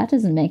dust? That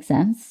doesn't make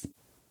sense.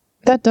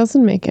 That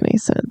doesn't make any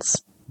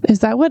sense. Is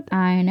that what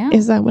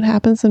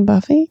happens in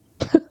Buffy?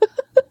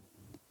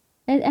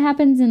 It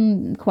happens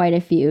in quite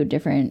a few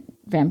different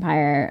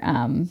vampire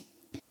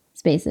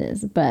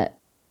spaces, but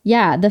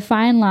yeah, the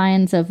fine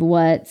lines of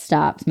what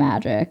stops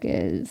magic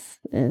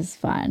is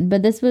fun.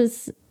 But this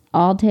was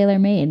all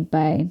tailor-made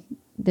by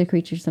the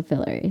creatures of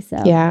Fillory.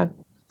 So yeah.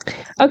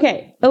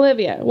 Okay,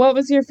 Olivia, what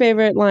was your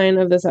favorite line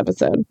of this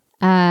episode?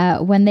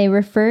 When they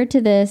refer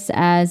to this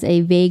as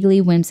a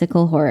vaguely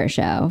whimsical horror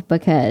show,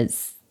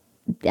 because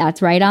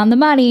that's right on the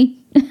money.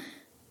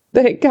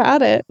 They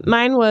got it.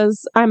 Mine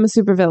was, I'm a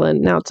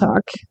supervillain, now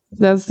talk.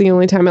 That's the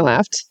only time I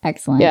laughed.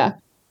 Excellent. Yeah.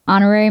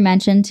 Honorary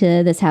mention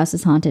to This House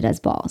is Haunted as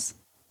balls.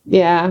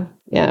 Yeah,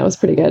 it was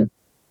pretty good.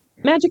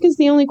 Magic is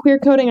the only queer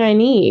coding I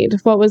need.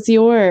 What was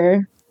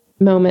your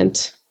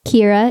moment?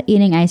 Kira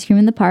eating ice cream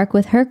in the park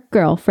with her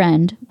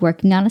girlfriend,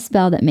 working on a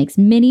spell that makes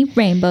mini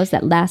rainbows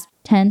that last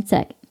 10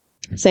 seconds.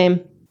 Same.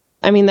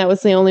 I mean, that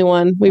was the only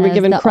one. We were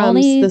given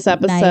crumbs this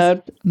episode.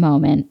 Nice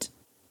moment.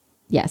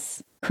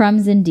 Yes.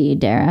 Crumbs indeed,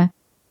 Dara.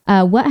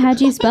 What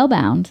had you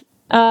spellbound?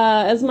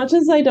 As much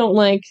as I don't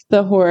like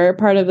the horror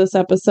part of this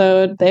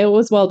episode, it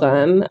was well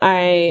done.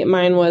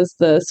 Mine was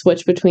the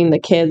switch between the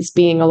kids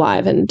being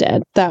alive and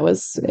dead. It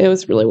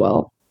was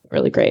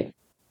really great.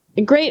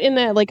 Great in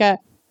that, like a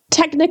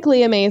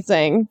technically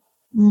amazing,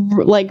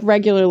 like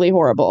regularly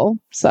horrible.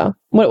 So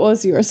what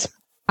was yours?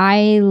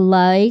 I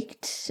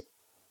liked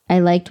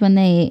when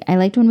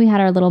we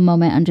had our little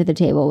moment under the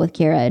table with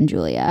Kira and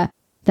Julia.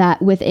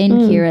 That within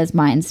Kira's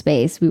mind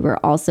space, we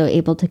were also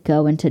able to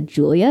go into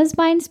Julia's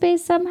mind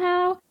space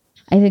somehow.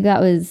 I think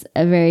that was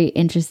a very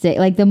interesting,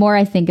 like the more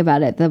I think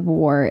about it, the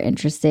more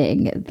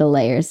interesting the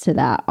layers to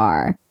that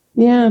are.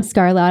 Yeah.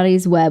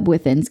 Scarlatti's web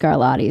within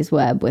Scarlatti's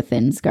web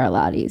within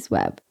Scarlatti's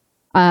web.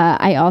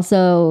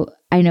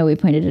 I know we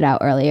pointed it out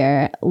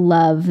earlier,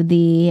 love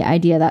the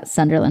idea that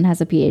Sunderland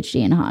has a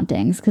PhD in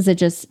hauntings because it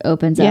just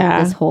opens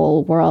up this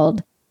whole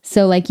world.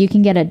 So like you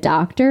can get a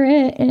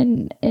doctorate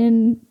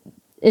in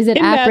is it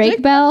at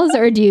Break Bells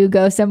or do you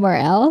go somewhere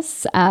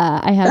else?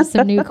 I have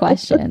some new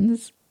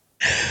questions.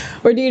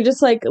 Or do you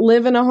just like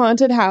live in a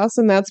haunted house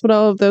and that's what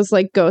all of those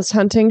like ghost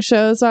hunting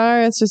shows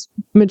are? It's just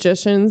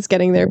magicians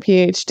getting their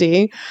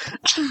PhD.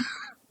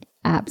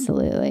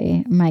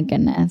 Absolutely. My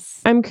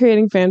goodness. I'm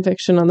creating fan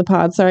fiction on the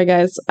pod. Sorry,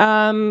 guys.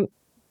 I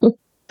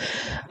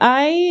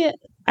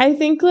I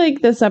think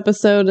like this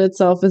episode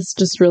itself is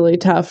just really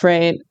tough,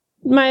 right?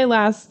 My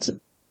last,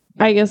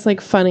 I guess,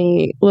 like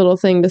funny little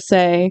thing to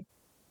say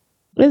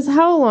is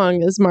how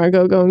long is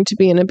Margot going to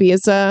be in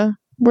Ibiza?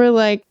 We're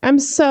like, I'm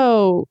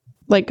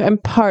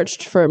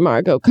parched for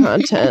Margot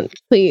content,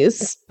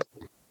 please.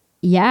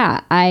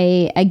 Yeah,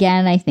 I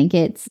think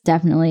it's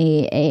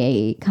definitely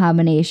a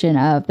combination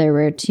of there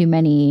were too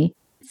many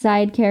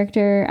side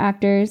character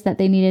actors that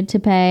they needed to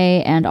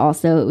pay, and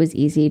also it was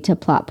easy to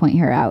plot point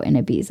her out in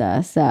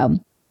Ibiza. So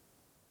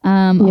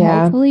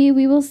hopefully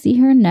we will see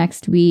her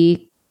next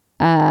week.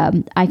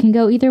 I can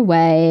go either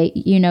way.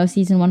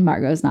 Season 1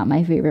 Margot is not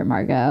my favorite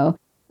Margot.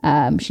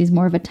 She's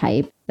more of a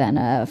type than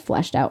a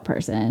fleshed out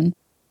person.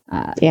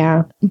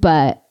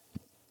 But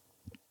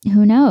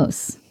who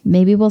knows?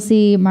 Maybe we'll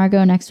see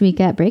Margot next week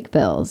at Break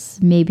Bills.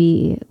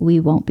 Maybe we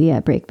won't be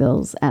at Break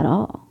Bills at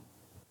all.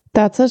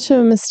 That's such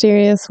a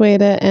mysterious way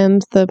to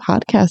end the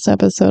podcast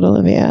episode,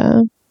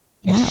 Olivia.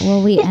 Yeah,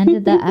 well, we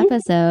ended the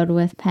episode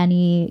with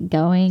Penny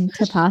going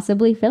to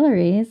possibly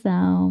Fillory,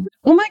 so...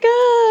 Oh my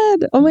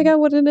god,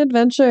 what an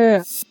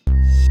adventure.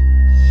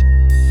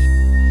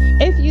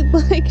 If you'd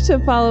like to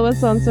follow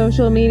us on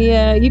social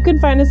media, you can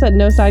find us at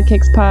No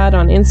Sidekicks Pod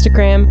on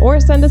Instagram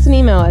or send us an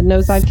email at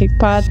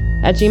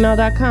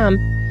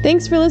nosidekicspod@gmail.com.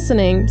 Thanks for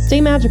listening.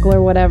 Stay magical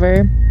or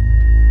whatever.